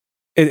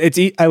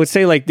I would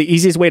say like the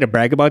easiest way to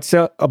brag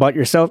about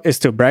yourself is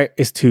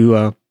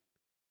to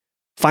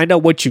find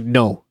out what you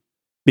know,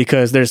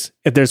 because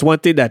if there's one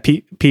thing that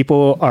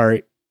people are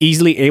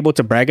easily able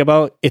to brag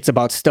about, it's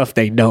about stuff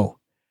they know.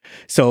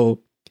 So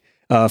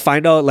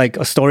find out like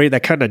a story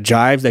that kind of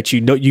jives, that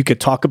you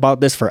could talk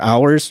about this for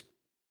hours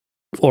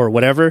or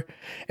whatever,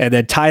 and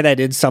then tie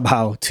that in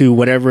somehow to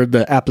whatever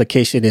the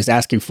application is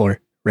asking for,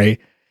 right?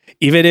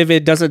 Even if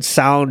it doesn't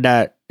sound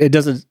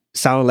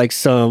like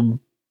some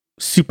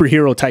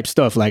superhero type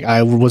stuff. Like,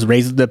 I was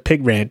raised in the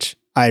pig ranch.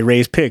 I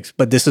raised pigs,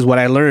 but this is what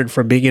I learned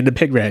from being in the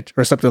pig ranch,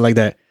 or something like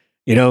that.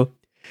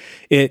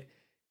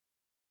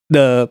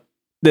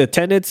 The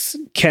tenets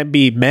can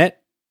be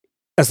met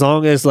as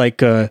long as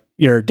like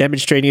you're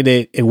demonstrating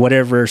it in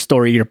whatever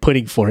story you're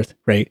putting forth,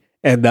 right?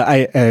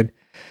 And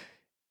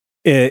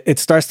it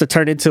starts to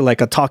turn into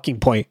like a talking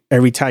point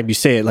every time you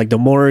say it. Like, the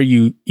more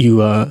you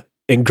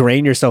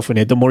ingrain yourself in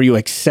it, the more you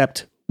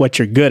accept what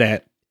you're good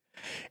at,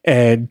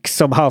 and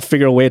somehow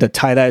figure a way to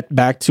tie that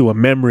back to a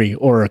memory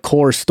or a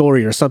core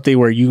story or something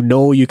where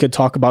you can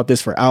talk about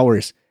this for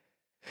hours.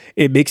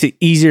 It makes it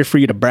easier for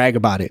you to brag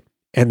about it.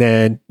 And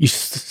then you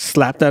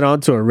slap that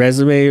onto a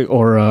resume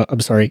or a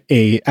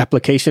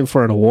application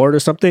for an award or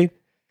something.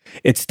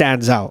 It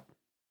stands out.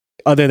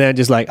 Other than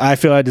just like, I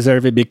feel I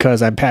deserve it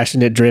because I'm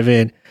passionate,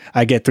 driven.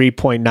 I get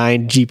 3.9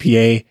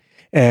 GPA,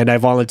 and I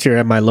volunteer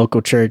at my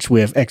local church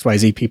with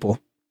XYZ people.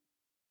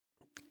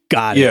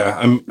 Got it. Yeah,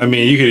 I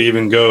mean, you could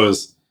even go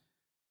as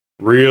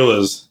real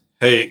as,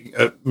 hey,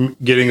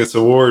 getting this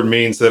award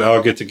means that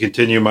I'll get to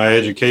continue my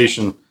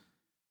education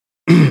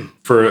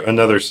for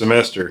another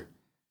semester.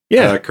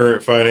 Yeah.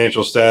 Current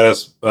financial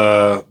status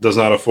does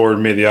not afford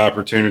me the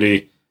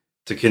opportunity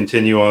to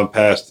continue on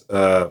past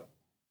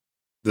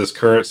this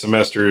current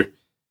semester.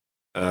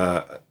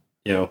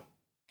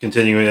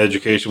 Continuing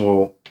education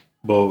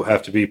will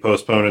have to be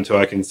postponed until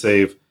I can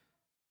save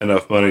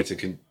enough money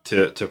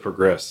to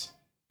progress.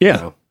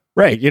 Yeah.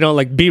 Right.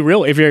 Like, be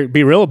real.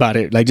 Be real about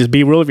it. Like, just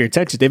be real with your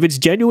intentions. If it's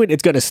genuine,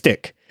 it's going to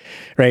stick.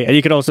 Right. And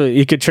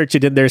you could church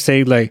it in there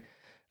saying like,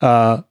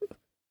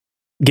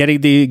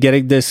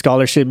 getting this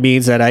scholarship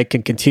means that I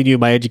can continue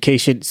my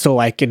education, so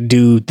I can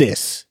do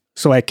this,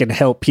 so I can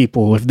help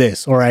people with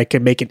this, or I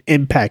can make an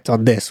impact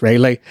on this, right?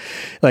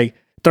 Like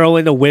throw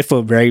in a whiff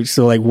of, right?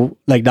 So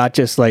like not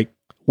just like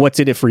what's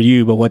in it for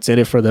you, but what's in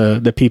it for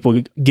the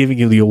people giving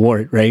you the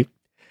award, right?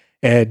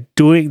 And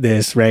doing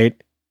this,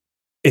 right,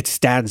 it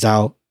stands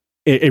out.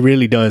 It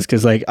really does,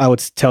 because like I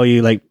would tell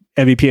you, like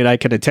MVP and I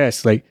can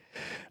attest, like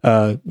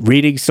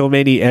reading so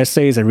many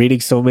essays and reading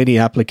so many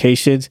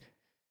applications,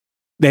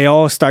 they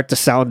all start to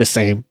sound the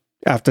same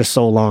after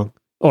so long,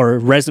 or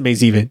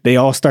resumes even, they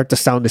all start to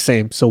sound the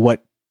same. So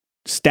what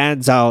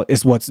stands out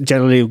is what's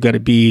generally going to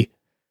be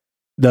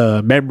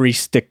the memory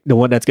stick, the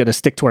one that's going to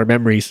stick to our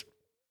memories.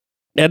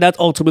 And that's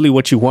ultimately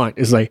what you want,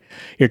 is like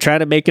you're trying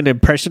to make an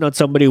impression on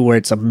somebody where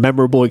it's a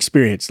memorable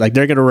experience. Like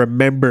they're going to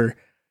remember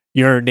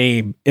your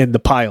name in the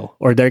pile,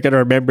 or they're going to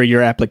remember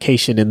your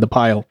application in the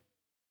pile.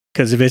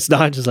 Because if it's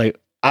not, just like,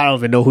 I don't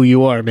even know who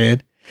you are,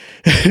 man.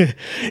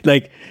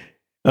 Like,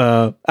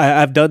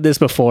 I've done this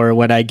before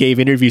when I gave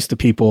interviews to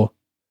people.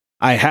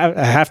 I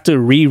have to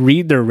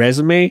reread their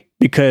resume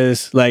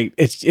because like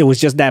it was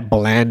just that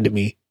bland to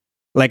me.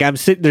 Like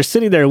they're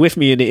sitting there with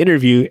me in the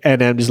interview,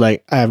 and I'm just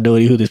like, I have no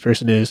idea who this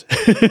person is,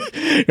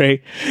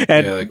 right?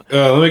 And yeah, like,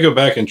 let me go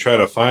back and try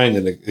to find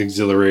an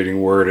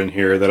exhilarating word in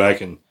here that I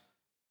can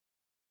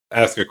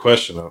ask a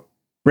question of.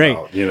 Right,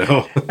 you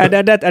know, and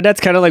that's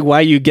kind of like why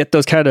you get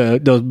those kind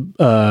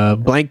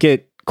of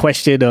blanket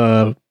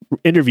question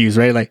interviews,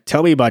 right? Like,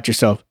 tell me about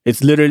yourself.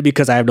 It's literally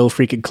because I have no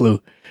freaking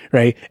clue,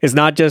 right? It's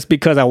not just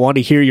because I want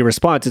to hear your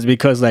response. It's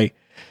because like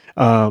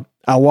I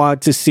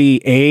want to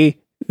see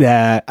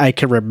that I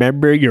can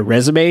remember your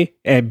resume,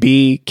 and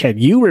B, can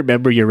you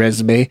remember your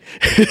resume,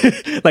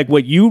 like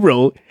what you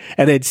wrote,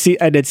 and then see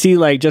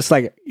like just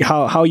like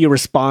how you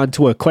respond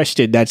to a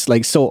question that's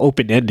like so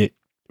open ended,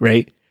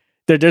 right?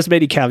 There's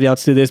many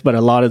caveats to this, but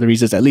a lot of the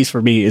reasons, at least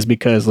for me, is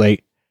because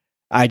like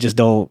I just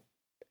don't.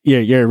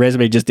 Your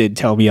resume just didn't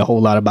tell me a whole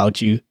lot about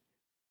you.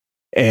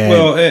 And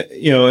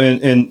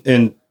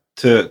and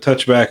to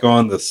touch back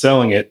on the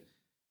selling it,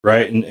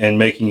 right, and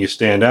making you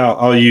stand out,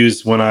 I'll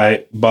use when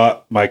I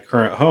bought my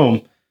current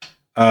home.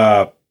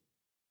 It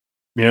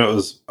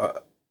was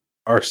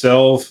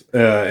ourselves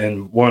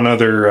and one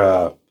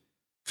other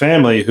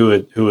family who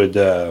had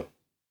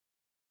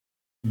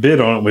bid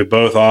on it. We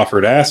both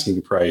offered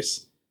asking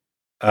price,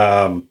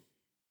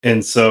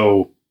 and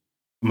so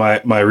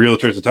my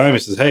realtor at the time, he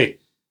says, "Hey,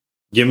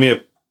 give me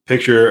a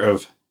picture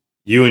of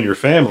you and your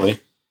family,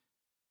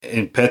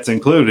 and pets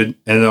included,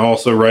 and then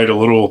also write a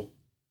little,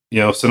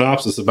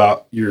 synopsis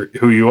about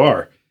who you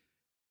are."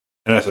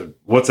 And I said,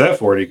 "What's that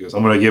for?" And he goes,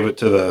 "I'm going to give it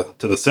to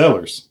the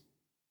sellers."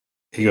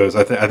 He goes,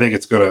 I think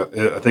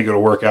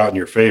it'll work out in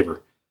your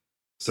favor."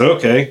 So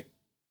okay,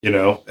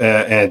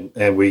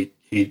 and we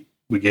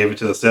gave it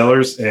to the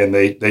sellers, and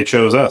they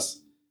chose us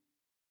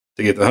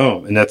to get the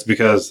home, and that's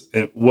because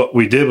what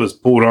we did was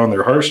pulled on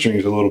their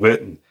heartstrings a little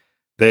bit, and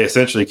they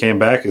essentially came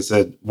back and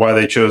said why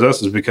they chose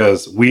us is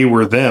because we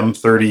were them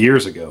 30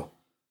 years ago.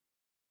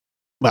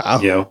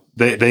 Wow.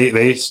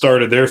 They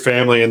started their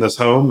family in this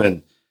home,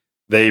 and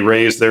they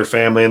raised their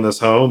family in this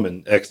home,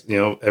 and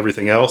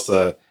everything else.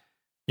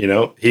 He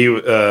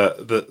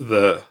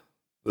the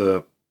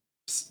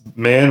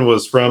man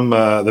was from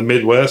the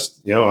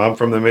Midwest. I'm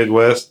from the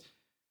Midwest.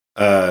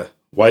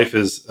 Wife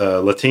is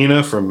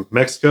Latina from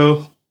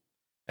Mexico,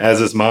 as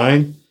is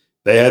mine.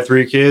 They had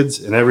 3 kids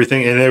and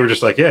everything, and they were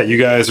just like, "Yeah, you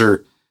guys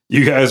are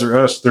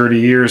us 30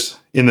 years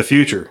in the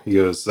future." He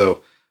goes,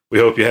 "So we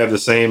hope you have the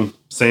same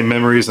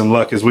memories and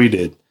luck as we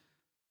did."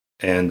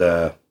 And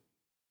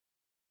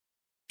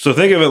so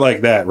think of it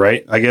like that,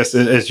 right? I guess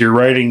as you're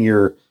writing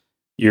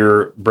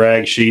your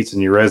brag sheets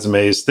and your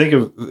resumes, think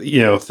of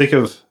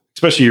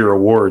especially your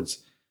awards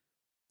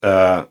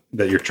that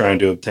you're trying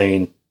to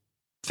obtain.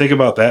 Think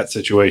about that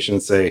situation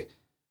and say,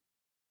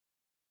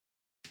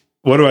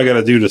 what do I got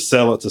to do to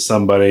sell it to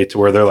somebody to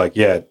where they're like,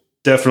 "Yeah,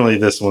 definitely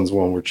this one's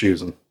one we're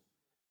choosing."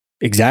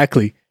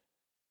 Exactly.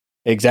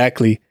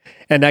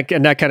 And that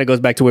kind of goes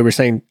back to what we were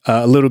saying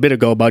a little bit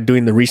ago about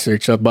doing the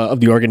research of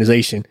the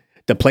organization,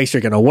 the place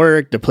you're going to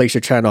work, the place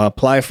you're trying to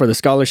apply for the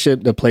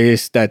scholarship, the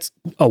place that's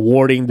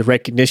awarding the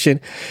recognition.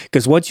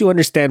 Because once you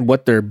understand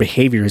what their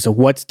behavior is and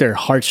what's their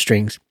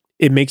heartstrings,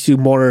 it makes you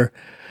more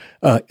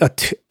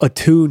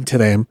attuned to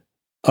them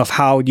of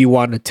how you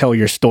want to tell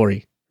your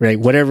story, right?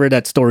 Whatever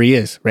that story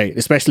is, right?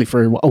 Especially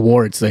for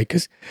awards, like,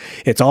 because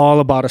it's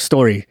all about a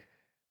story.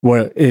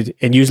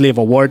 And usually of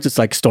awards, it's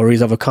like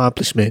stories of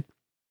accomplishment.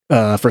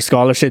 For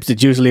scholarships,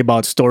 it's usually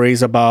about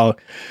stories about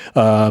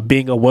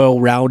being a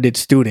well-rounded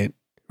student,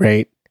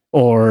 right?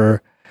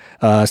 Or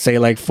say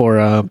like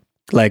for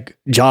like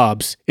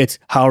jobs, it's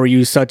how are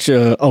you such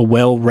a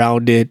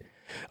well-rounded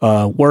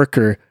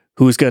worker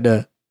who's going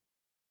to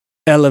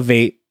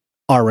elevate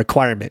our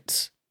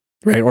requirements,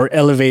 right? Or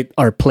elevate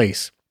our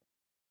place.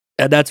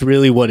 And that's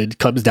really what it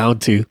comes down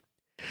to.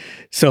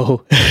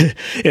 So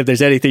if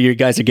there's anything you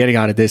guys are getting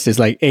out of this, is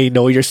like,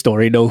 know your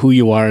story, know who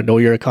you are, know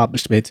your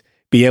accomplishments,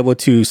 be able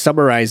to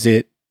summarize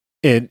it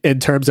in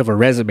terms of a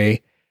resume.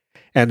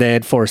 And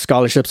then for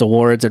scholarships,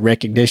 awards, and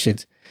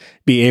recognitions,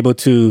 be able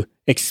to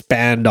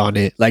expand on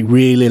it, like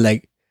really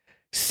like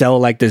sell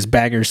like this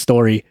banger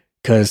story,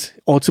 because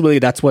ultimately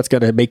that's what's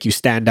going to make you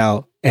stand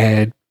out.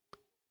 And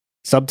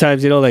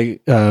sometimes,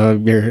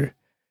 and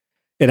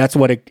that's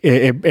what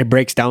it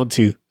breaks down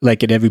to,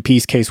 like in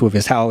MVP's case with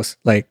his house,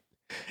 like,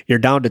 you're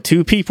down to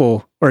 2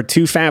 people or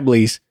 2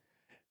 families.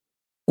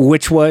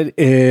 Which one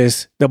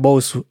is the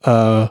most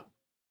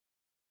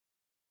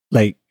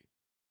like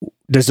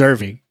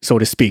deserving, so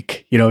to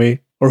speak? You know what I mean?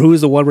 or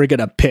who's the one we're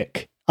gonna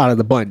pick out of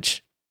the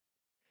bunch.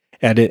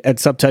 And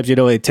sometimes,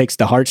 it takes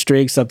the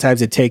heartstrings.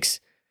 Sometimes it takes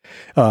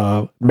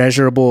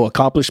measurable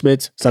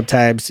accomplishments.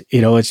 Sometimes,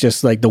 it's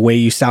just like the way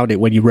you sound it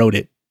when you wrote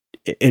it.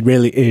 It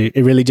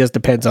really just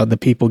depends on the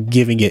people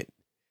giving it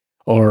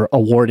or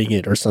awarding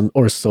it, or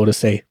so to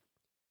say.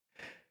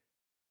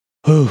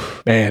 Whew,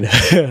 man,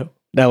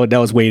 that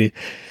was weighted.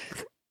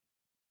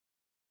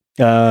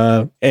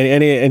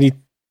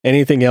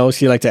 Anything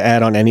else you'd like to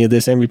add on any of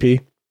this,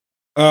 MVP?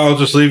 I'll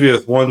just leave you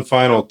with one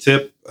final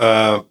tip.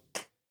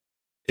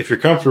 If you're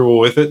comfortable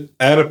with it,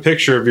 add a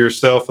picture of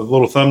yourself, a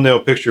little thumbnail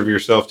picture of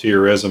yourself to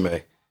your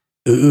resume.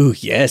 Ooh,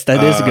 yes,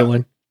 that is a good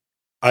one.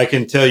 I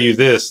can tell you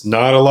this,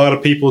 not a lot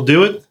of people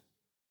do it.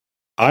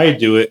 I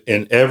do it,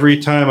 and every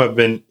time I've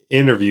been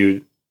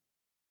interviewed,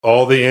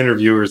 all the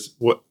interviewers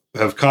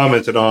have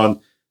commented on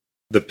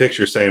the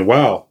picture saying,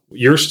 wow,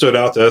 yours stood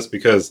out to us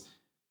because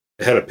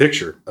it had a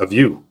picture of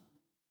you.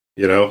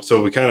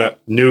 So we kind of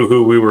knew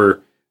who we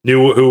were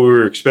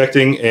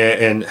expecting,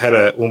 and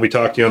when we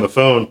talked to you on the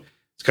phone,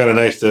 it's kind of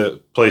nice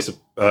to place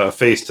a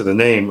face to the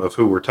name of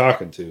who we're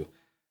talking to.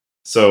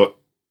 So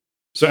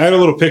add a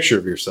little picture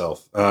of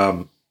yourself.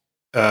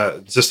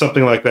 Just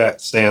something like that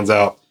stands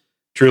out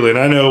truly. And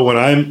I know when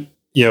I'm,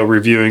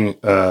 reviewing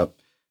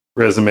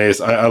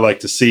resumes, I like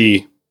to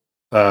see.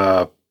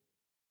 It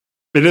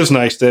is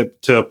nice to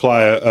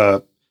apply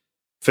a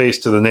face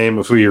to the name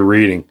of who you're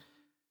reading,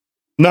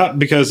 not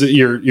because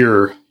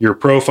you're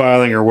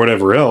profiling or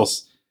whatever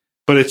else,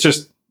 but it's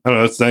just, I don't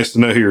know, it's nice to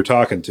know who you're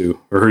talking to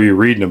or who you're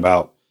reading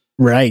about.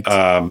 Right.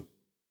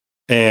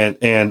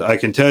 And I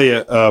can tell you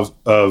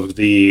of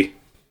the,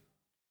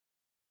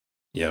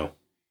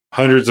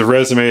 hundreds of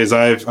resumes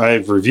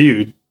I've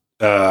reviewed.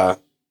 I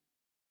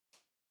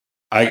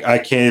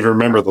can't even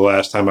remember the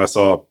last time I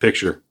saw a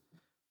picture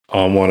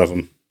on one of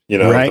them,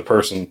 right.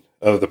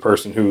 of the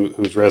person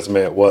whose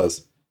resume it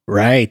was.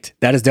 Right.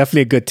 That is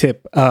definitely a good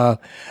tip. I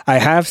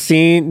have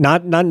seen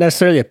not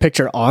necessarily a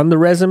picture on the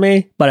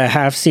resume, but I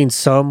have seen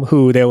some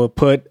who they will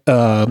put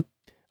a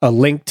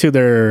link to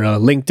their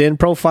LinkedIn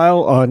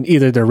profile on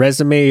either their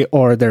resume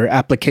or their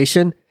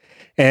application.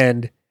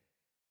 And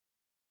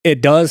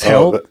it does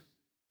help.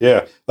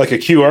 Yeah. Like a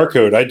QR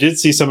code. I did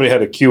see somebody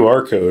had a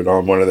QR code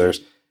on one of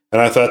theirs, and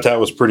I thought that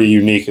was pretty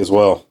unique as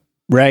well.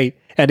 Right.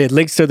 And it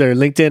links to their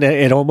LinkedIn.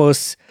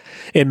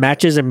 It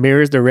matches and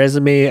mirrors the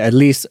resume at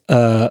least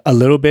a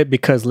little bit,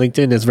 because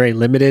LinkedIn is very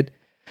limited.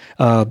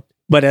 But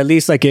at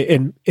least like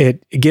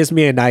it gives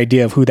me an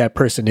idea of who that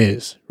person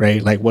is,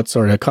 right? Like what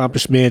sort of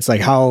accomplishments,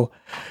 like how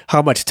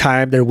much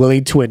time they're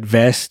willing to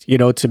invest,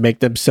 to make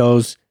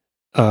themselves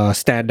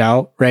stand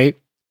out, right?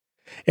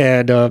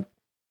 And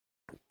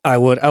I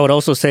would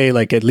also say,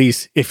 like, at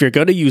least if you're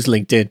going to use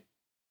LinkedIn,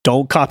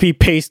 don't copy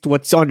paste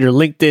what's on your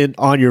LinkedIn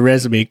on your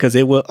resume, because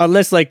it will,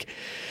 unless like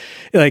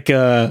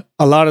a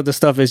lot of the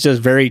stuff is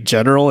just very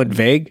general and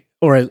vague,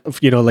 or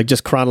like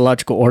just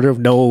chronological order of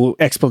no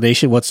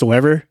explanation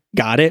whatsoever.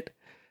 Got it.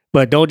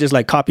 But don't just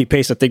like copy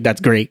paste a thing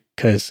that's great,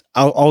 because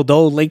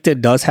although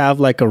LinkedIn does have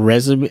like a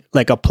resume,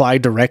 like apply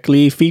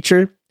directly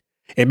feature,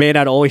 it may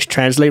not always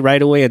translate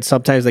right away, and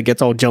sometimes it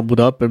gets all jumbled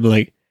up and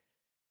like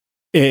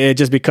it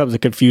just becomes a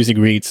confusing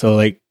read. So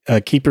like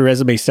keep your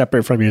resume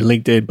separate from your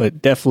LinkedIn,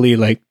 but definitely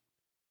like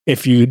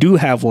if you do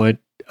have one,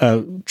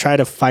 try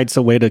to find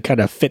some way to kind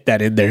of fit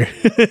that in there.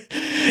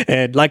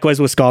 And likewise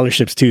with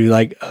scholarships too,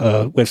 like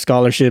with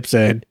scholarships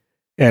and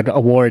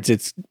awards,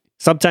 it's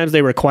sometimes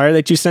they require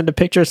that you send a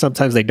picture,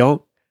 sometimes they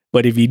don't.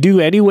 But if you do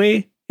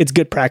anyway, it's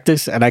good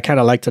practice. And I kind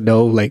of like to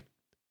know like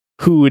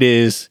who it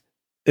is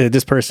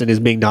this person is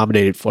being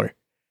nominated for.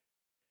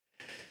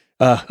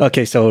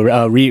 Okay, so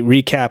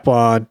recap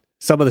on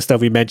some of the stuff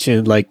we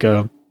mentioned, like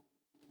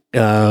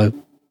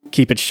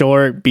keep it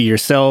short, be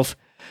yourself.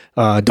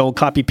 Don't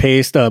copy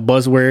paste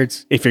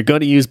buzzwords. If you're going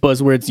to use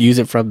buzzwords, use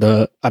it from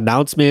the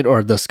announcement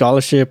or the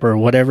scholarship or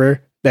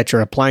whatever that you're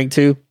applying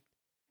to.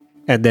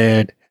 And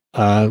then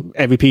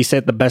MVP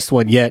said the best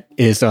one yet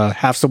is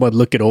have someone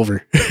look it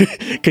over,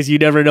 because you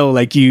never know.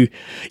 Like you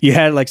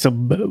had like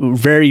some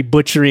very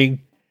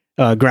butchering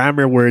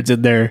grammar words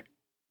in there,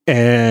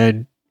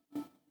 and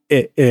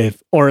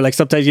or like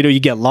sometimes you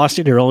get lost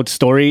in your own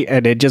story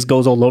and it just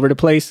goes all over the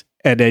place,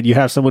 and then you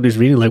have someone who's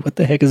reading like, what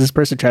the heck is this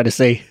person trying to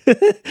say?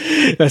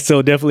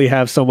 So definitely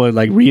have someone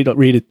like read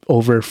it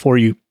over for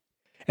you.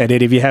 And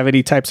then if you have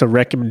any types of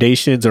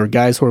recommendations or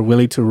guys who are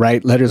willing to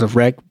write letters of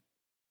rec,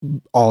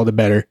 all the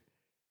better.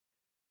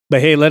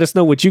 But hey, let us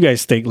know what you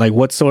guys think. Like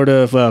what sort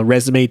of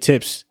resume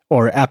tips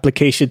or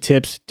application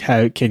tips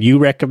can you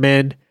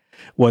recommend?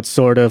 What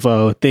sort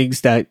of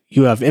things that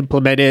you have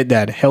implemented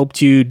that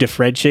helped you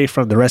differentiate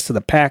from the rest of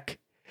the pack?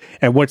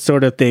 And what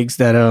sort of things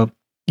that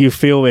you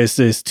feel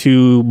is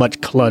too much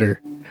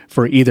clutter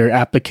for either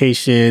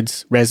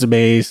applications,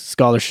 resumes,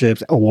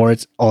 scholarships,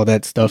 awards, all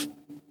that stuff?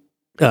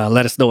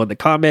 Let us know in the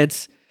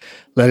comments.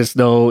 Let us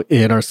know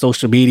in our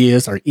social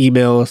medias, our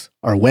emails,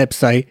 our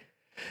website.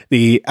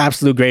 The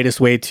absolute greatest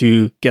way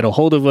to get a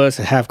hold of us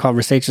and have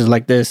conversations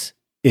like this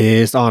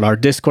is on our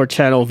Discord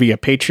channel via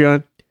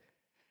Patreon.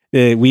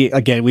 We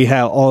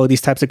have all of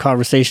these types of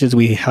conversations.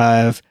 We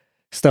have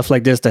stuff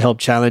like this to help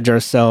challenge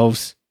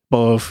ourselves,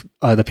 both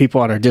the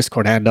people on our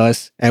Discord and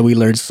us, and we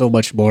learn so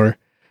much more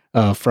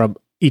from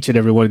each and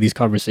every one of these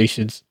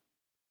conversations.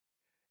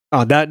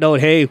 On that note,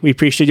 hey, we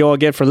appreciate you all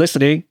again for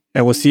listening,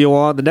 and we'll see you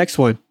all on the next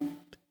one.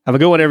 Have a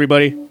good one,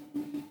 everybody.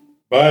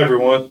 Bye,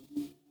 everyone.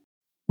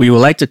 We would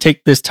like to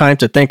take this time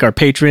to thank our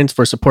patrons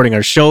for supporting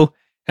our show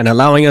and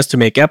allowing us to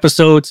make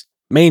episodes,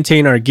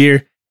 maintain our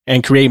gear,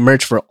 and create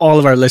merch for all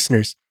of our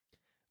listeners.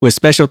 With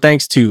special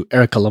thanks to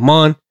Erica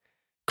Lamont,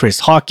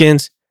 Chris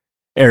Hawkins,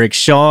 Eric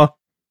Shaw,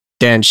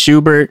 Dan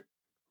Schubert,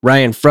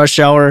 Ryan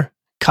Frushauer,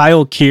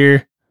 Kyle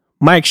Keir,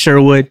 Mike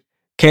Sherwood,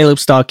 Caleb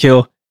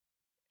Stockhill,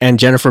 and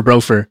Jennifer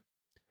Brofer.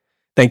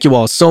 Thank you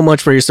all so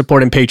much for your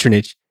support and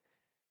patronage.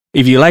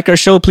 If you like our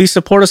show, please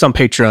support us on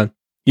Patreon.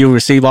 You'll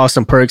receive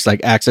awesome perks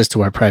like access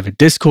to our private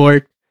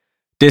Discord,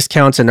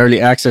 discounts and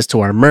early access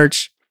to our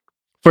merch,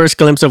 first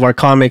glimpse of our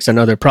comics and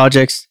other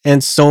projects,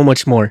 and so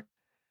much more.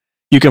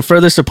 You can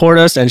further support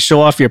us and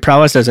show off your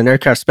prowess as an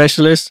aircraft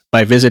specialist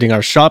by visiting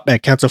our shop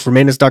at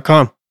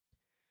cancelformaintenance.com.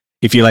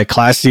 If you like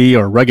classy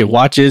or rugged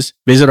watches,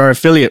 visit our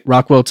affiliate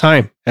Rockwell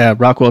Time at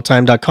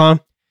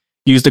rockwelltime.com.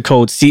 Use the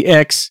code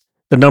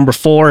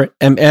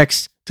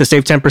CX4MX to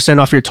save 10%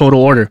 off your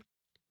total order.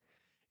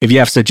 If you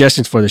have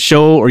suggestions for the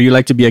show or you'd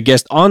like to be a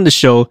guest on the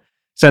show,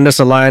 send us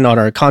a line on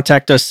our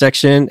contact us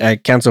section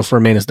at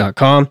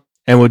cancelformaintenance.com,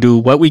 and we'll do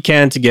what we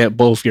can to get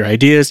both your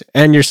ideas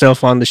and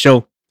yourself on the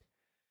show.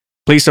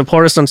 Please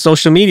support us on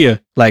social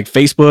media like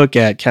Facebook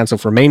at Cancel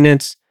for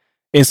Maintenance,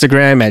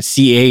 Instagram at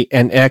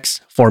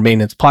CANX for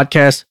Maintenance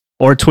Podcast,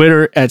 or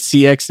Twitter at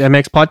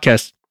CXMX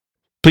Podcast.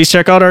 Please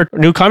check out our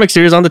new comic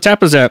series on the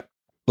Tapas app.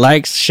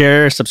 Like,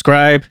 share,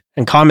 subscribe,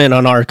 and comment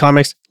on our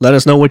comics. Let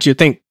us know what you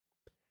think.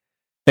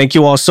 Thank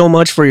you all so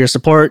much for your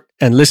support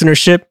and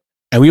listenership,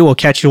 and we will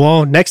catch you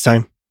all next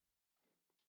time.